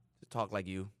 To talk like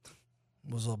you.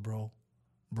 What's up, bro?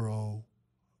 Bro.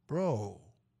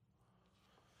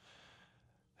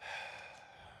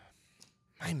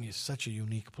 Miami is such a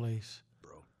unique place.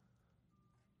 Bro.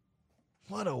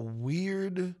 What a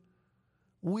weirdly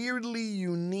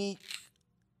unique.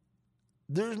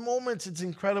 There's moments it's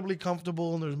incredibly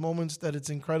comfortable, and there's moments that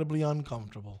it's incredibly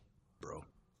uncomfortable. Bro.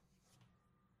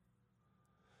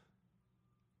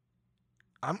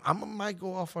 I might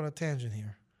go off on a tangent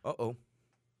here. Uh-oh.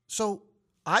 So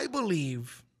I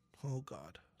believe, oh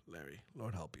God, Larry,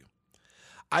 Lord help you.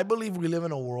 I believe we live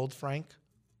in a world, Frank.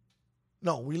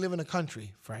 No, we live in a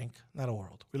country, Frank, not a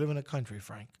world. We live in a country,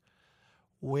 Frank,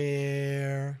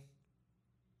 where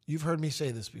you've heard me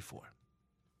say this before.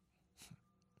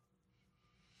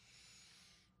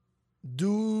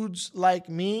 Dudes like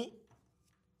me,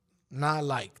 not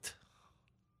liked.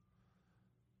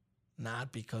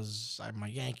 Not because I'm a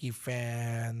Yankee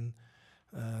fan.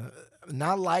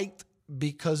 Not liked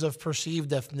because of perceived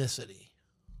ethnicity.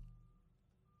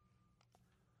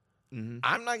 Mm-hmm.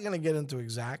 I'm not going to get into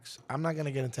exacts. I'm not going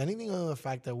to get into anything other than the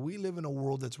fact that we live in a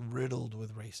world that's riddled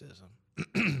with racism.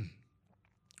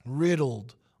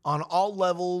 Riddled on all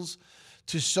levels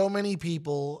to so many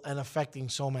people and affecting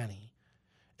so many.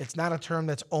 It's not a term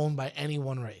that's owned by any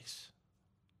one race.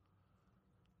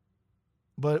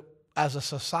 But as a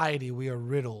society, we are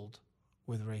riddled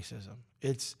with racism.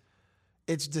 It's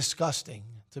disgusting,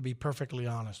 to be perfectly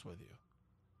honest with you.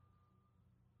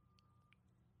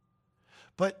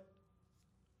 But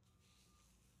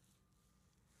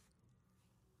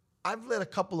I've let a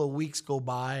couple of weeks go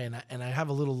by, and I have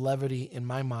a little levity in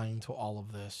my mind to all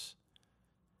of this.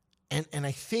 And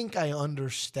I think I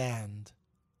understand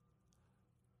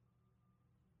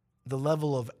the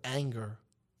level of anger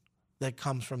that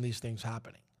comes from these things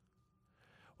happening.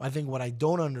 I think what I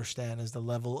don't understand is the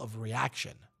level of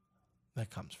reaction that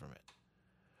comes from it.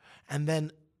 And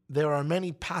then there are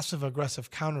many passive-aggressive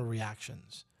counter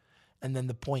reactions, and then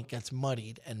the point gets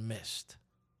muddied and missed.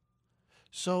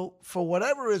 So for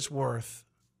whatever it's worth,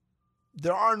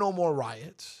 there are no more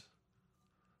riots.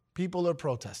 People are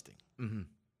protesting. Mm-hmm.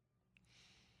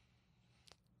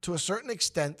 To a certain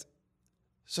extent,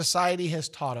 society has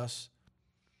taught us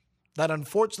that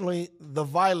unfortunately the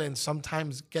violence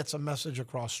sometimes gets a message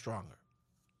across stronger.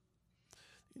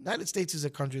 The United States is a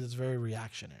country that's very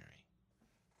reactionary.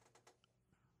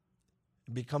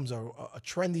 It becomes a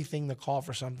trendy thing to call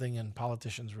for something, and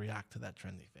politicians react to that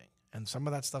trendy thing. And some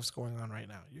of that stuff's going on right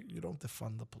now. You don't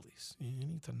defund the police. You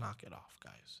need to knock it off,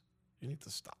 guys. You need to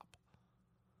stop.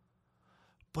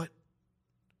 But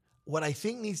what I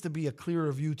think needs to be a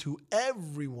clearer view to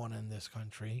everyone in this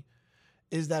country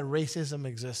is that racism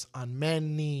exists on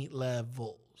many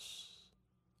levels.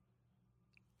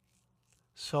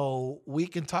 So we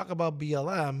can talk about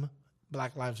BLM,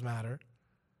 Black Lives Matter,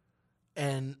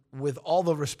 and with all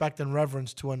the respect and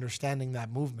reverence to understanding that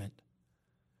movement,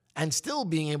 and still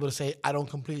being able to say, I don't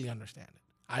completely understand it.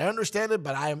 I understand it,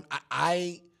 but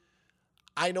I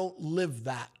don't live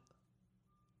that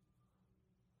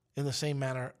in the same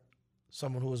manner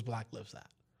someone who is black lives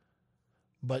that.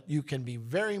 But you can be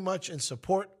very much in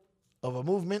support of a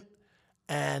movement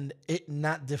and it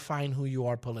not define who you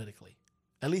are politically.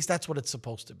 At least that's what it's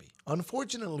supposed to be.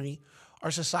 Unfortunately,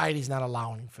 our society is not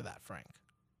allowing for that, Frank.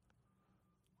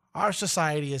 Our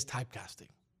society is typecasting,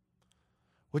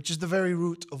 which is the very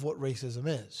root of what racism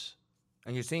is.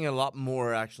 And you're seeing a lot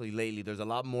more actually lately. There's a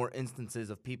lot more instances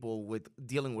of people with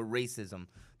dealing with racism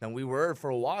than we were for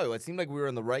a while. It seemed like we were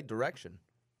in the right direction.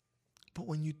 But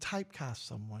when you typecast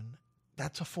someone,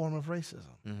 that's a form of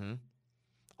racism. Mm-hmm.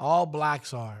 All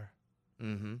blacks are.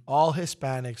 Mm-hmm. All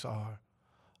Hispanics are.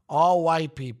 All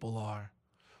white people are.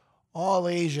 All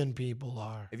Asian people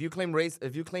are. If you claim one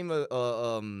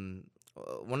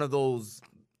of those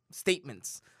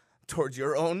statements towards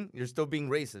your own, you're still being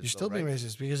racist. You're still being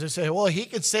racist because they say, well, he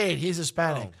could say it. He's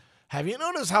Hispanic. Oh. Have you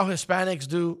noticed how Hispanics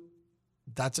do?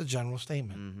 That's a general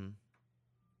statement. Mm-hmm.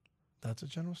 That's a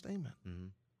general statement. Mm-hmm.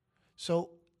 So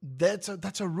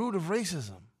that's a root of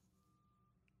racism.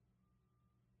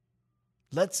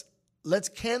 Let's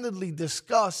candidly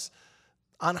discuss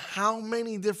on how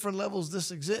many different levels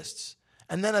this exists.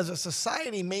 And then as a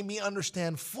society, maybe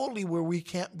understand fully where we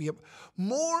can't be.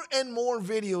 More and more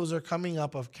videos are coming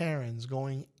up of Karens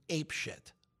going ape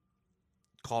shit.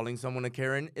 Calling someone a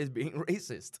Karen is being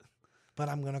racist. But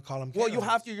I'm going to call them Karens. Well, you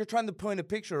have to. You're trying to paint a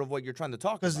picture of what you're trying to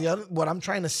talk about. Because what I'm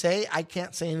trying to say, I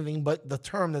can't say anything but the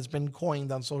term that's been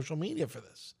coined on social media for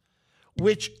this,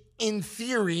 which in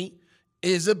theory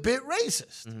is a bit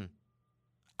racist. Mm-hmm.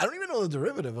 I don't even know the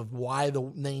derivative of why the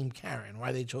name Karen,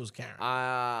 why they chose Karen.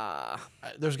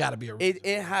 There's got to be a reason.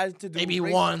 It has to do maybe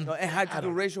racial, one. No, it had to do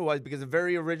racial-wise because a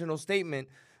very original statement.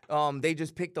 They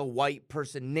just picked a white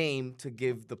person name to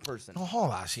give the person. Oh, hold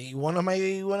on. See, one of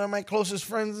my closest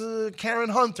friends, Karen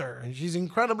Hunter, and she's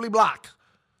incredibly black.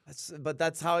 But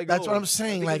that's how it goes. That's what I'm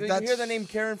saying. Because like when you hear the name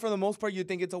Karen, for the most part, you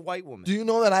think it's a white woman. Do you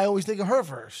know that I always think of her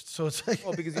first? So it's like,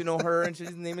 well, because you know her and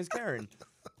his name is Karen.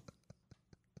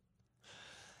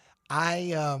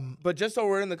 But just so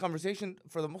we're in the conversation,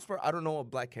 for the most part, I don't know a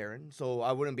black Karen, so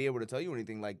I wouldn't be able to tell you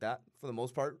anything like that. For the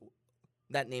most part,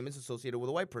 that name is associated with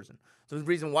a white person. So the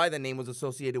reason why the name was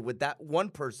associated with that one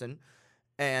person,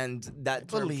 and that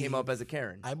term came up as a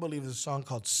Karen. I believe there's a song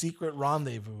called "Secret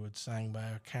Rendezvous." It's sang by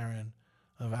a Karen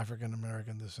of African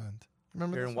American descent.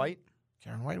 Remember Karen White?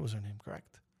 Karen White was her name,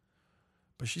 correct?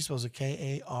 But she spells it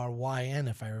Karyn,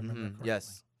 if I remember correctly.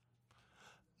 Yes.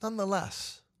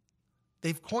 Nonetheless,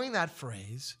 they've coined that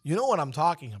phrase. You know what I'm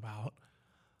talking about.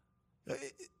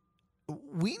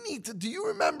 We need to. Do you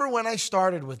remember when I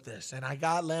started with this and I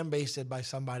got lambasted by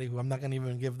somebody who I'm not going to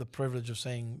even give the privilege of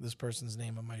saying this person's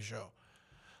name on my show?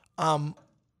 When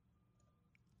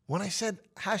I said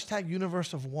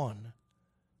 #Universe of One,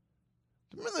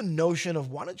 remember the notion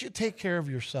of why don't you take care of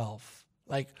yourself?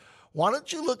 Like, why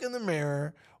don't you look in the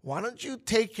mirror? Why don't you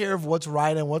take care of what's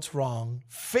right and what's wrong?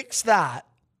 Fix that.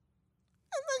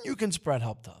 And then you can spread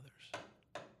help to others.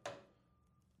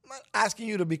 I'm not asking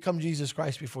you to become Jesus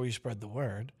Christ before you spread the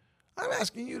word. I'm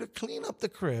asking you to clean up the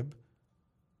crib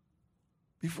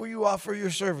before you offer your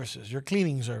services, your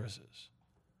cleaning services.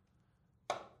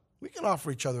 We can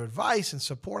offer each other advice and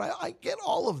support. I get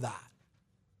all of that.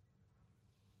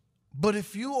 But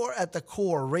if you are at the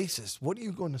core racist, what are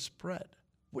you going to spread?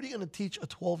 What are you going to teach a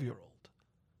 12-year-old?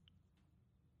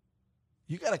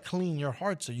 You got to clean your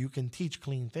heart so you can teach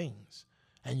clean things.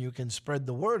 And you can spread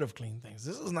the word of clean things.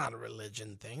 This is not a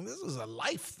religion thing. This is a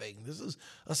life thing. This is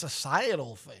a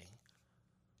societal thing.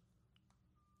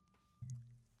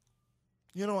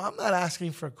 You know, I'm not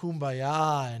asking for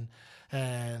kumbaya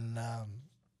and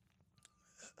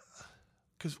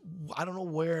because I don't know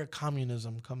where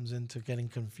communism comes into getting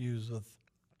confused with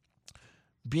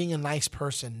being a nice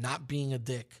person, not being a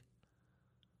dick.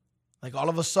 Like all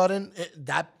of a sudden,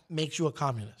 that makes you a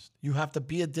communist. You have to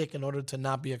be a dick in order to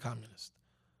not be a communist.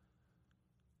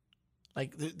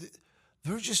 Like,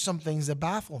 there are just some things that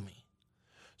baffle me.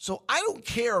 So I don't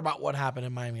care about what happened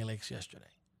in Miami Lakes yesterday.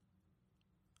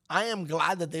 I am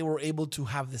glad that they were able to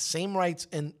have the same rights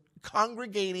in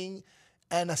congregating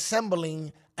and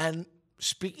assembling and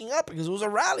speaking up because it was a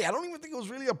rally. I don't even think it was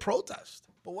really a protest.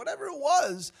 But whatever it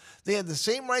was, they had the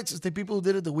same rights as the people who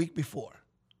did it the week before.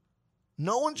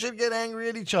 No one should get angry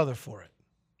at each other for it.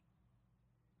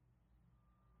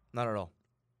 Not at all.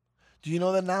 Do you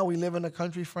know that now we live in a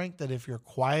country, Frank, that if you're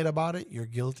quiet about it, you're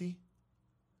guilty?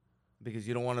 Because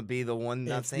you don't want to be the one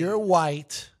not saying. If you're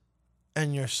white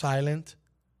and you're silent,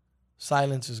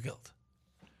 silence is guilt.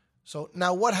 So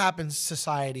now what happens in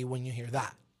society when you hear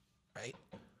that, right?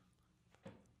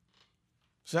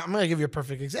 So I'm going to give you a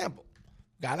perfect example.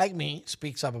 A guy like me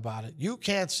speaks up about it. You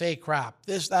can't say crap,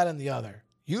 this, that, and the other.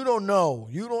 You don't know.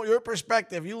 Your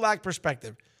perspective, you lack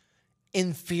perspective.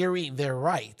 In theory, they're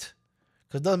right.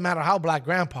 Because it doesn't matter how black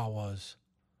grandpa was.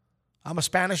 I'm a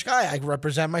Spanish guy. I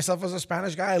represent myself as a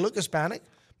Spanish guy. I look Hispanic.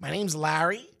 My name's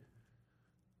Larry.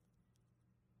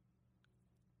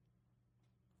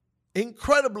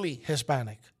 Incredibly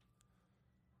Hispanic.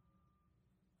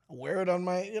 I wear it on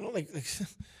my,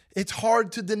 it's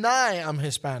hard to deny I'm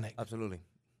Hispanic. Absolutely.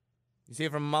 You see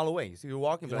it from a mile away. You see you're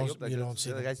walking, but you don't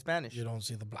see the guy's Spanish. You don't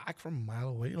see the black from a mile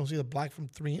away. You don't see the black from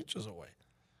 3 inches away.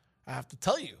 I have to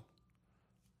tell you.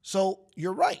 So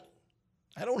you're right.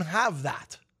 I don't have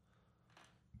that.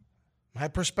 My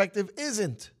perspective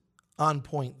isn't on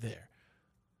point there.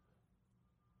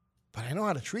 But I know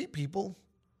how to treat people.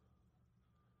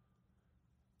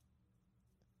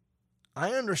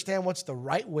 I understand what's the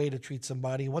right way to treat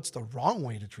somebody, what's the wrong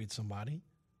way to treat somebody.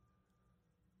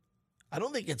 I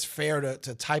don't think it's fair to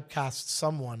typecast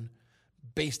someone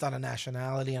based on a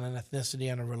nationality, on an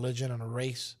ethnicity, on a religion, on a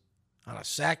race, on a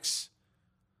sex.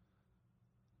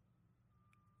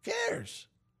 Who cares?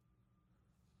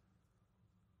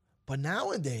 But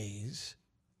nowadays,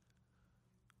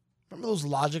 remember those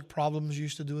logic problems you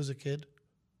used to do as a kid?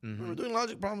 Mm-hmm. Remember doing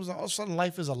logic problems? All of a sudden,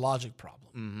 life is a logic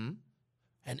problem. Mm-hmm.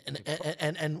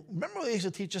 And remember they used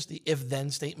to teach us the if-then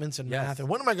statements in math? And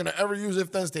when am I going to ever use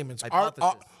if-then statements?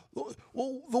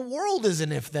 Well, the world is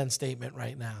an if-then statement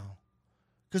right now.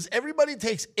 Because everybody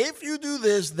takes, if you do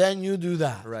this, then you do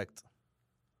that. Correct.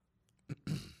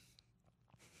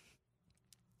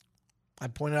 I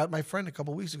pointed out my friend a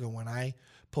couple weeks ago when I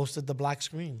posted the black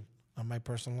screen on my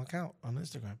personal account on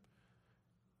Instagram.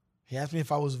 He asked me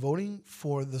if I was voting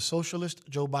for the socialist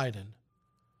Joe Biden.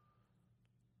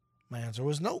 My answer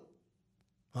was no.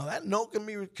 Well, that no can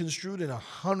be construed in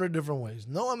 100 different ways.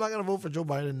 No, I'm not going to vote for Joe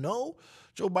Biden. No,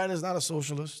 Joe Biden is not a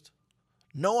socialist.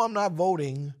 No, I'm not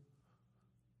voting.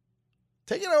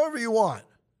 Take it however you want.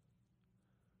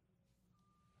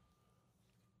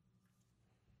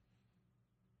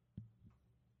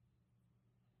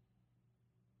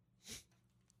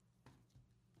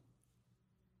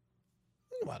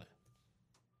 Think about it.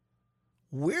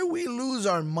 Where we lose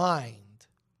our mind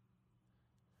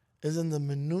is in the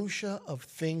minutia of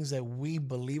things that we,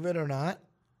 believe it or not,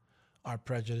 are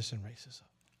prejudice and racism.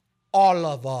 All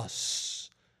of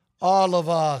us. All of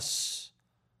us.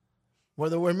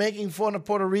 Whether we're making fun of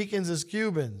Puerto Ricans as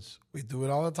Cubans, we do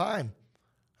it all the time.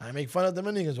 I make fun of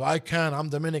Dominicans. Well, I can't. I'm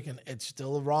Dominican. It's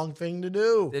still the wrong thing to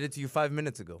do. Did it to you 5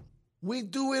 minutes ago. We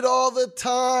do it all the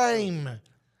time.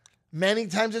 Many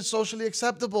times it's socially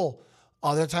acceptable.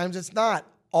 Other times it's not.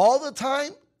 All the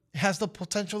time, it has the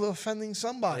potential of offending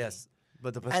somebody. Yes,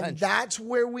 but the potential. And that's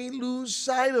where we lose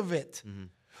sight of it. Mm-hmm.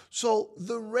 So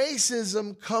the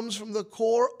racism comes from the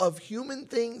core of human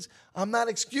things. I'm not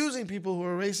excusing people who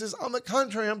are racist. On the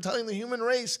contrary, I'm telling the human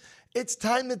race, it's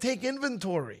time to take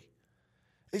inventory.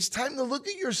 It's time to look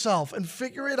at yourself and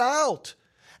figure it out.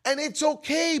 And it's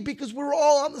okay because we're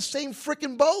all on the same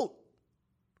freaking boat.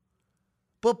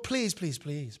 But please, please,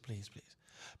 please, please, please,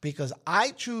 because I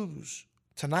choose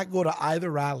to not go to either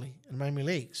rally in Miami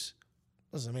Lakes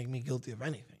doesn't make me guilty of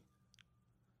anything.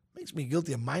 It makes me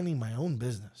guilty of minding my own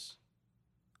business,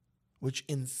 which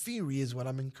in theory is what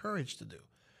I'm encouraged to do.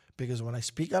 Because when I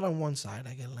speak out on one side,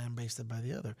 I get lambasted by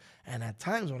the other. And at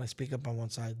times when I speak up on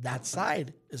one side, that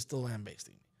side is still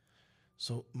lambasting me.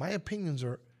 So my opinions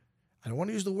are, I don't want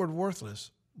to use the word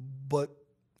worthless, but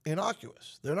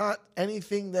innocuous. They're not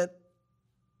anything that,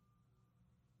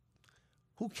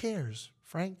 who cares,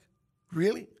 Frank?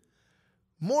 Really?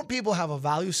 More people have a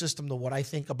value system to what I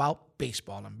think about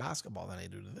baseball and basketball than I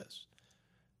do to this.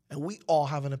 And we all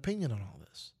have an opinion on all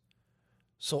this.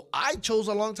 So I chose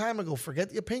a long time ago, forget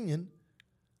the opinion.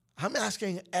 I'm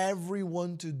asking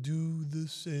everyone to do the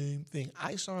same thing.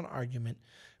 I saw an argument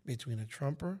between a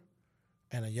Trumper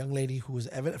and a young lady who was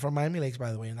from Miami Lakes,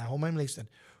 by the way, and that whole Miami Lakes thing,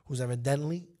 who's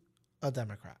evidently a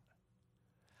Democrat.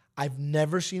 I've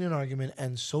never seen an argument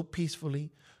end so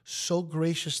peacefully, so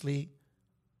graciously.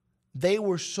 They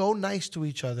were so nice to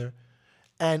each other,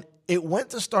 and it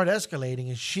went to start escalating,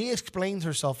 and she explained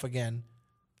herself again,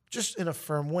 just in a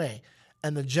firm way.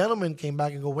 And the gentleman came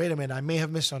back and go, wait a minute, I may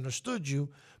have misunderstood you,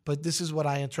 but this is what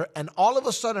I interpret. And all of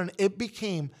a sudden, it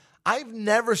became, I've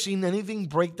never seen anything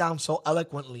break down so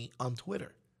eloquently on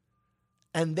Twitter.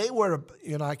 And they were,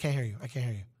 I can't hear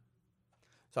you.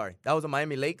 Sorry, that was a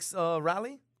Miami Lakes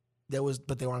rally?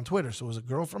 But they were on Twitter, so it was a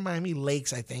girl from Miami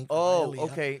Lakes, I think. Oh,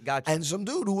 okay, gotcha. And some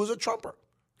dude who was a Trumper.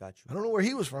 Gotcha. I don't know where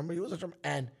he was from, but he was a Trumper.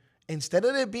 And instead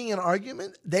of it being an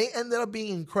argument, they ended up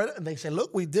being incredible. And they said,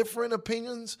 look, we differ in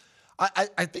opinions.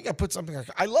 I think I put something like,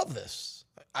 I love this.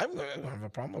 I don't have a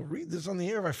problem. I'll read this on the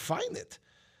air if I find it.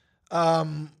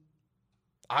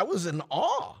 I was in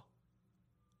awe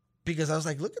because I was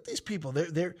like, look at these people.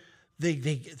 They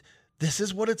this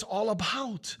is what it's all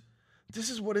about. This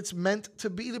is what it's meant to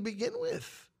be to begin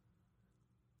with.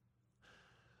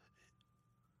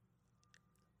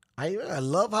 I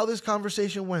love how this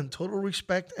conversation went. Total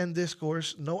respect and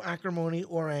discourse, no acrimony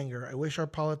or anger. I wish our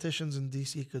politicians in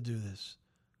D.C. could do this.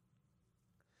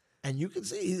 And you can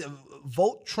see,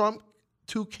 vote Trump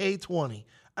 2K20.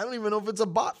 I don't even know if it's a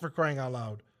bot, for crying out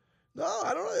loud. No,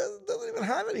 I don't know. It doesn't even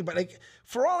have anybody.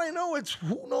 For all I know, it's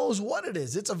who knows what it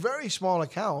is. It's a very small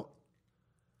account.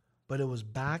 But it was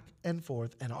back and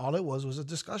forth, and all it was a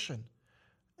discussion.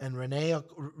 And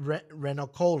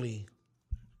Renocoli,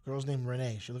 girl's named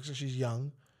Renee. She looks like she's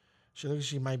young. She looks like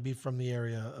she might be from the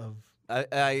area of...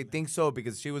 I think so,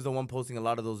 because she was the one posting a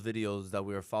lot of those videos that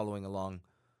we were following along.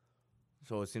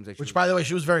 So it seems like by the way,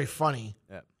 she was very funny.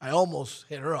 Yeah. I almost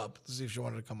hit her up to see if she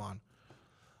wanted to come on.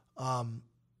 And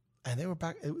they were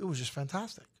back. It was just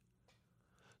fantastic.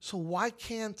 So why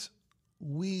can't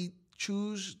we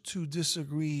choose to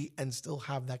disagree and still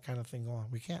have that kind of thing on?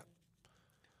 We can't.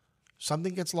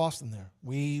 Something gets lost in there.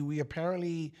 We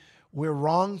apparently, we're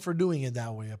wrong for doing it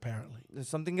that way, apparently.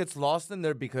 Something gets lost in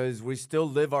there because we still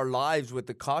live our lives with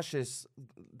the cautious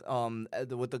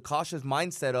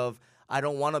mindset of, I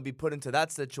don't want to be put into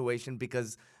that situation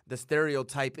because the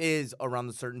stereotype is around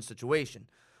a certain situation.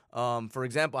 For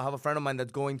example, I have a friend of mine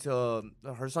that's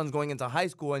her son's going into high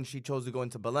school, and she chose to go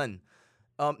into Belen.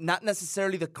 Not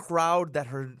necessarily the crowd that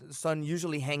her son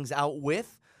usually hangs out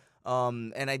with.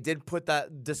 And I did put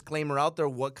that disclaimer out there,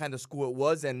 what kind of school it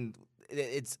was. And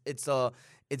it's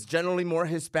generally more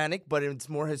Hispanic, but it's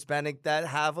more Hispanic that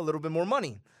have a little bit more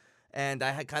money. And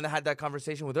I had kind of had that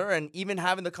conversation with her. And even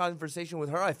having the conversation with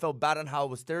her, I felt bad on how it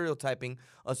was stereotyping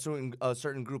a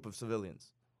certain group of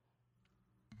civilians.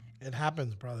 It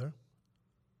happens, brother.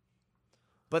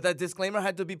 But that disclaimer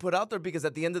had to be put out there because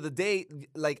at the end of the day,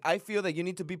 I feel that you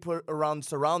need to be put around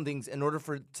surroundings in order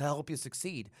to help you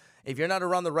succeed. If you're not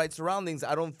around the right surroundings,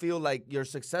 I don't feel like your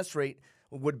success rate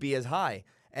would be as high.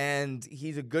 And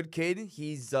he's a good kid.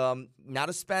 He's not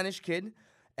a Spanish kid.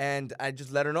 And I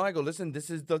just let her know, I go, listen, this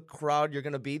is the crowd you're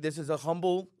going to be. This is a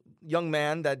humble young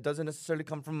man that doesn't necessarily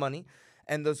come from money.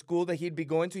 And the school that he'd be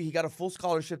going to, he got a full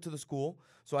scholarship to the school.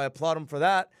 So I applaud him for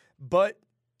that. But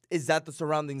is that the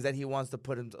surroundings that he wants to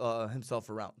put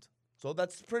himself around? So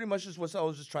that's pretty much just what I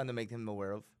was just trying to make him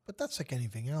aware of. But that's like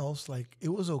anything else. Like, it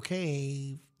was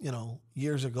okay,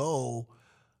 years ago.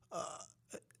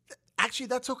 Actually,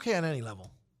 that's okay on any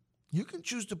level. You can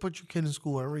choose to put your kid in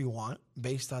school wherever you want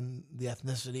based on the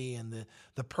ethnicity and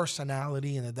the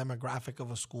personality and the demographic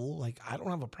of a school. Like, I don't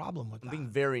have a problem with that. I'm being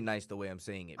very nice the way I'm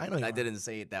saying it. I know I didn't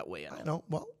say it that way. I know.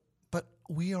 Well, but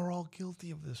we are all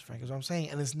guilty of this, Frank, is what I'm saying.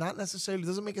 And it's not necessarily,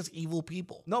 doesn't make us evil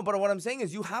people. No, but what I'm saying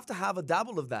is you have to have a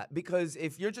dabble of that, because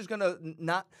if you're just going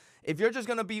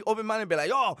to be open-minded and be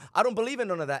like, oh, I don't believe in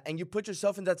none of that, and you put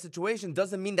yourself in that situation,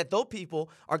 doesn't mean that those people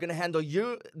are going to handle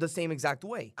you the same exact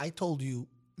way. I told you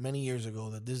many years ago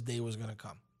that this day was going to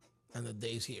come, and the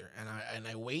day's here. And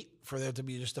I wait for there to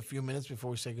be just a few minutes before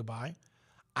we say goodbye.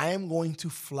 I am going to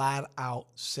flat out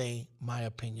say my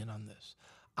opinion on this.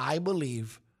 I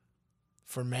believe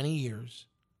for many years,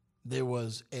 there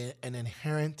was an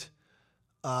inherent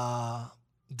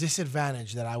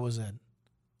disadvantage that I was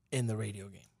in the radio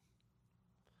game.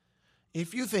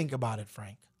 If you think about it,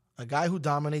 Frank, a guy who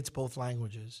dominates both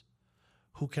languages,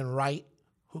 who can write,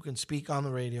 who can speak on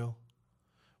the radio,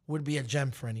 would be a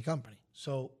gem for any company.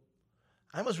 So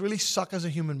I must really suck as a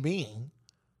human being,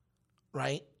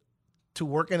 right, to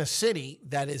work in a city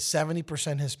that is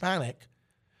 70% Hispanic,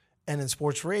 and in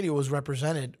sports radio was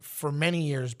represented for many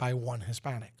years by one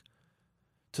Hispanic,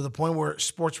 to the point where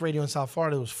sports radio in South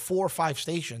Florida was 4 or 5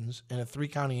 stations in a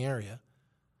 3-county area,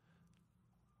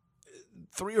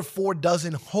 3 or 4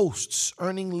 dozen hosts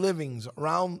earning livings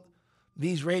around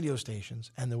these radio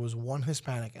stations, and there was one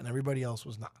Hispanic and everybody else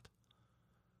was not.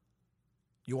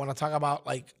 You want to talk about,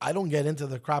 I don't get into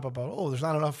the crap about, there's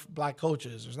not enough black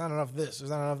coaches, there's not enough this,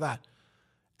 there's not enough that.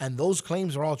 And those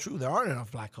claims are all true. There aren't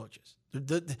enough black coaches.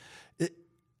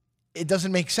 It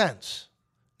doesn't make sense.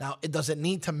 Now, it doesn't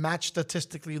need to match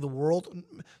statistically the world.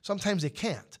 Sometimes it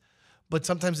can't. But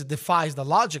sometimes it defies the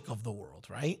logic of the world,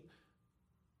 right?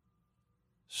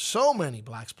 So many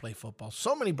blacks play football.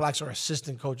 So many blacks are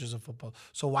assistant coaches of football.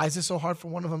 So why is it so hard for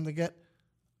one of them to get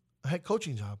a head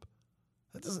coaching job?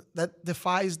 That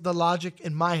defies the logic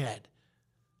in my head.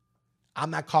 I'm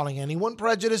not calling anyone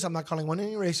prejudiced. I'm not calling anyone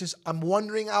any racist. I'm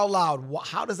wondering out loud,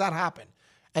 how does that happen?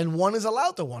 And one is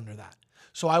allowed to wonder that.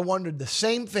 So I wondered the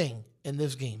same thing in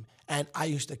this game. And I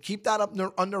used to keep that up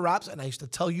under wraps, and I used to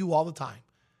tell you all the time.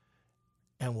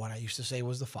 And what I used to say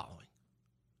was the following.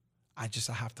 I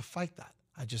have to fight that.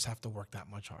 I just have to work that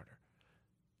much harder.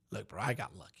 Look, bro, I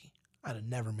got lucky. I'd have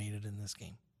never made it in this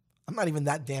game. I'm not even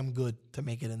that damn good to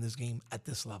make it in this game at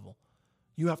this level.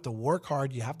 You have to work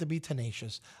hard. You have to be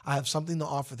tenacious. I have something to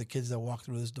offer the kids that walk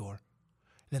through this door.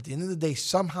 And at the end of the day,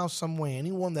 somehow, some way,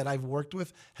 anyone that I've worked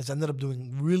with has ended up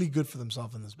doing really good for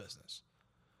themselves in this business.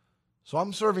 So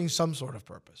I'm serving some sort of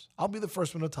purpose. I'll be the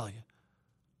first one to tell you.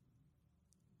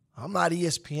 I'm not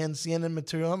ESPN, CNN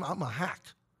material. I'm a hack.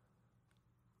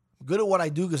 I'm good at what I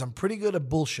do because I'm pretty good at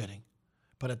bullshitting.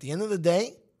 But at the end of the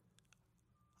day,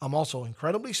 I'm also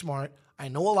incredibly smart. I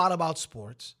know a lot about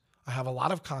sports. I have a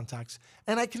lot of contacts.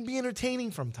 And I can be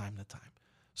entertaining from time to time.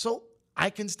 So I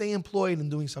can stay employed in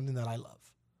doing something that I love.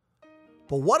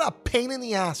 But what a pain in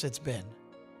the ass it's been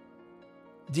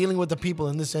dealing with the people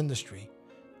in this industry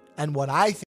and what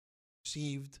I think is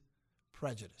perceived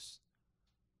prejudice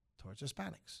towards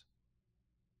Hispanics.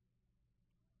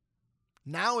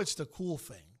 Now it's the cool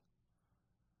thing,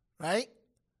 right?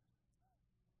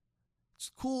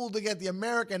 It's cool to get the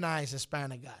Americanized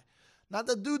Hispanic guy. Not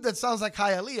the dude that sounds like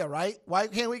Hialeah, right? Why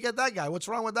can't we get that guy? What's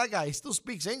wrong with that guy? He still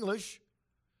speaks English.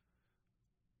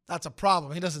 That's a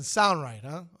problem. He doesn't sound right,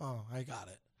 huh? Oh, I got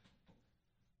it.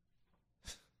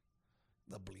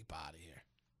 The bleep out of here.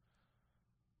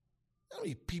 How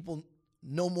many people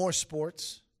know more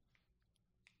sports?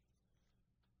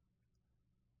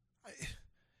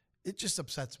 It just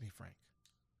upsets me, Frank.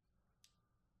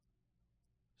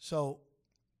 So,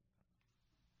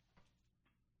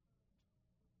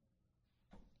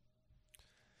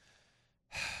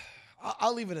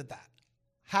 I'll leave it at that.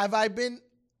 Have I been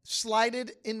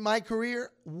slighted in my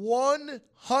career?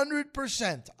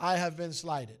 100% I have been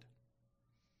slighted.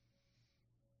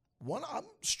 I'm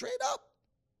straight up.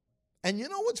 And you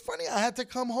know what's funny? I had to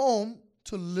come home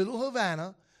to Little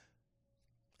Havana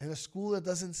in a school that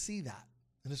doesn't see that,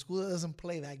 in a school that doesn't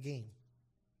play that game.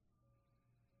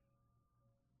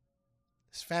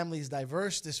 This family is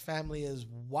diverse. This family is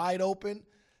wide open.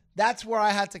 That's where I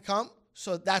had to come,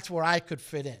 so that's where I could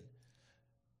fit in.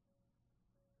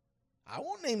 I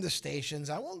won't name the stations.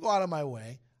 I won't go out of my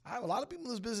way. I have a lot of people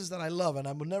in this business that I love, and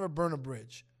I will never burn a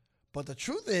bridge. But the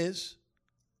truth is,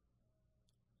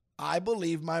 I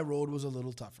believe my road was a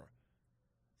little tougher.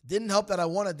 It didn't help that I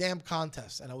won a damn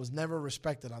contest, and I was never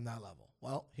respected on that level.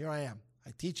 Well, here I am.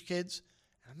 I teach kids,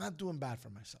 and I'm not doing bad for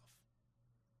myself.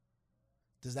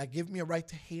 Does that give me a right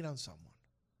to hate on someone?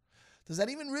 Does that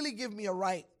even really give me a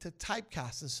right to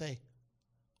typecast and say,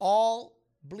 all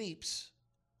bleeps,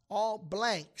 all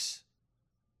blanks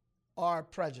are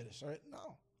prejudiced? Right?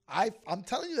 No. I'm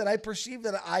telling you that I perceived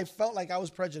that I felt like I was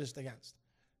prejudiced against.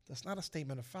 That's not a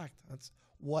statement of fact. That's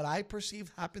what I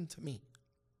perceived happened to me.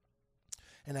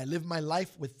 And I live my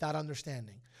life with that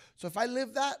understanding. So if I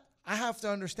live that, I have to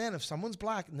understand if someone's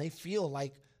black and they feel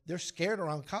like they're scared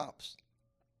around cops,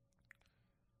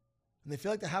 and they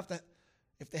feel like they have to,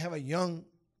 if they have a young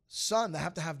son, they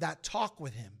have to have that talk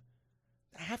with him.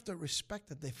 I have to respect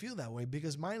that they feel that way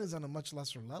because mine is on a much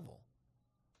lesser level.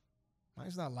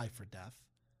 Mine's not life or death.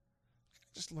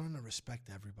 Just learn to respect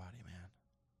everybody, man.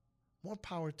 More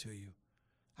power to you.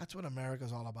 That's what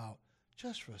America's all about.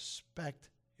 Just respect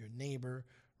your neighbor.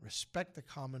 Respect the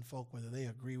common folk, whether they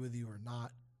agree with you or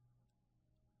not.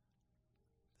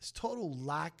 This total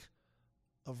lack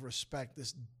of respect,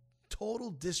 this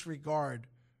total disregard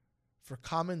for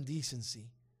common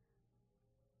decency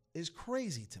is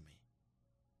crazy to me.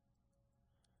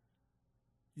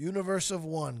 Universe of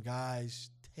one, guys.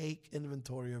 Take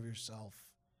inventory of yourself.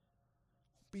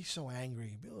 Don't be so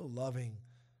angry. Be a little loving.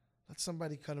 Let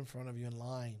somebody cut in front of you in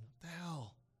line. What the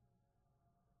hell?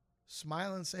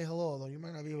 Smile and say hello, although you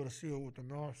might not be able to see it with the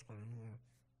mask on.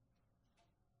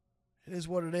 It is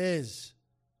what it is.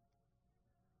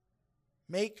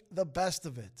 Make the best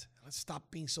of it. Let's stop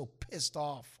being so pissed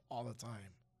off all the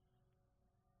time.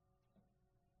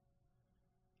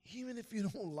 Even if you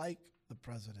don't like the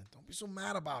president, don't be so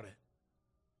mad about it.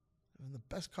 They're in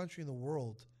the best country in the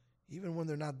world, even when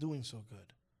they're not doing so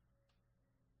good.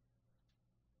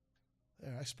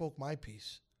 There, I spoke my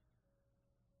piece.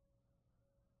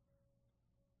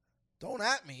 Don't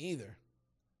at me either.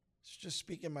 It's just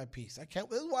speaking my piece.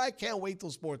 This is why I can't wait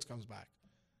till sports comes back.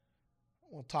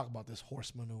 We'll talk about this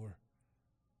horse manure.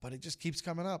 But it just keeps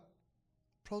coming up.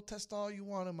 Protest all you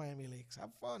want in Miami Lakes.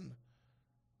 Have fun.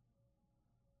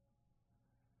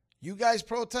 You guys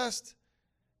protest.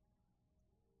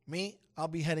 Me, I'll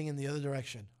be heading in the other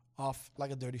direction. Off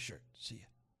like a dirty shirt. See ya.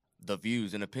 The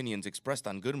views and opinions expressed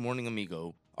on Good Morning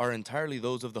Amigo are entirely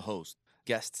those of the host,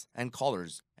 guests, and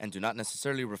callers, and do not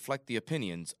necessarily reflect the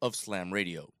opinions of Slam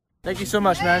Radio. Thank you so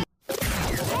much, man.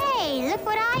 Hey, Hey, look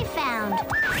what I found.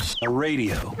 A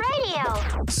radio.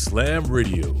 Radio. Slam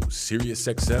Radio, Sirius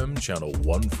XM, channel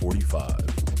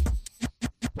 145.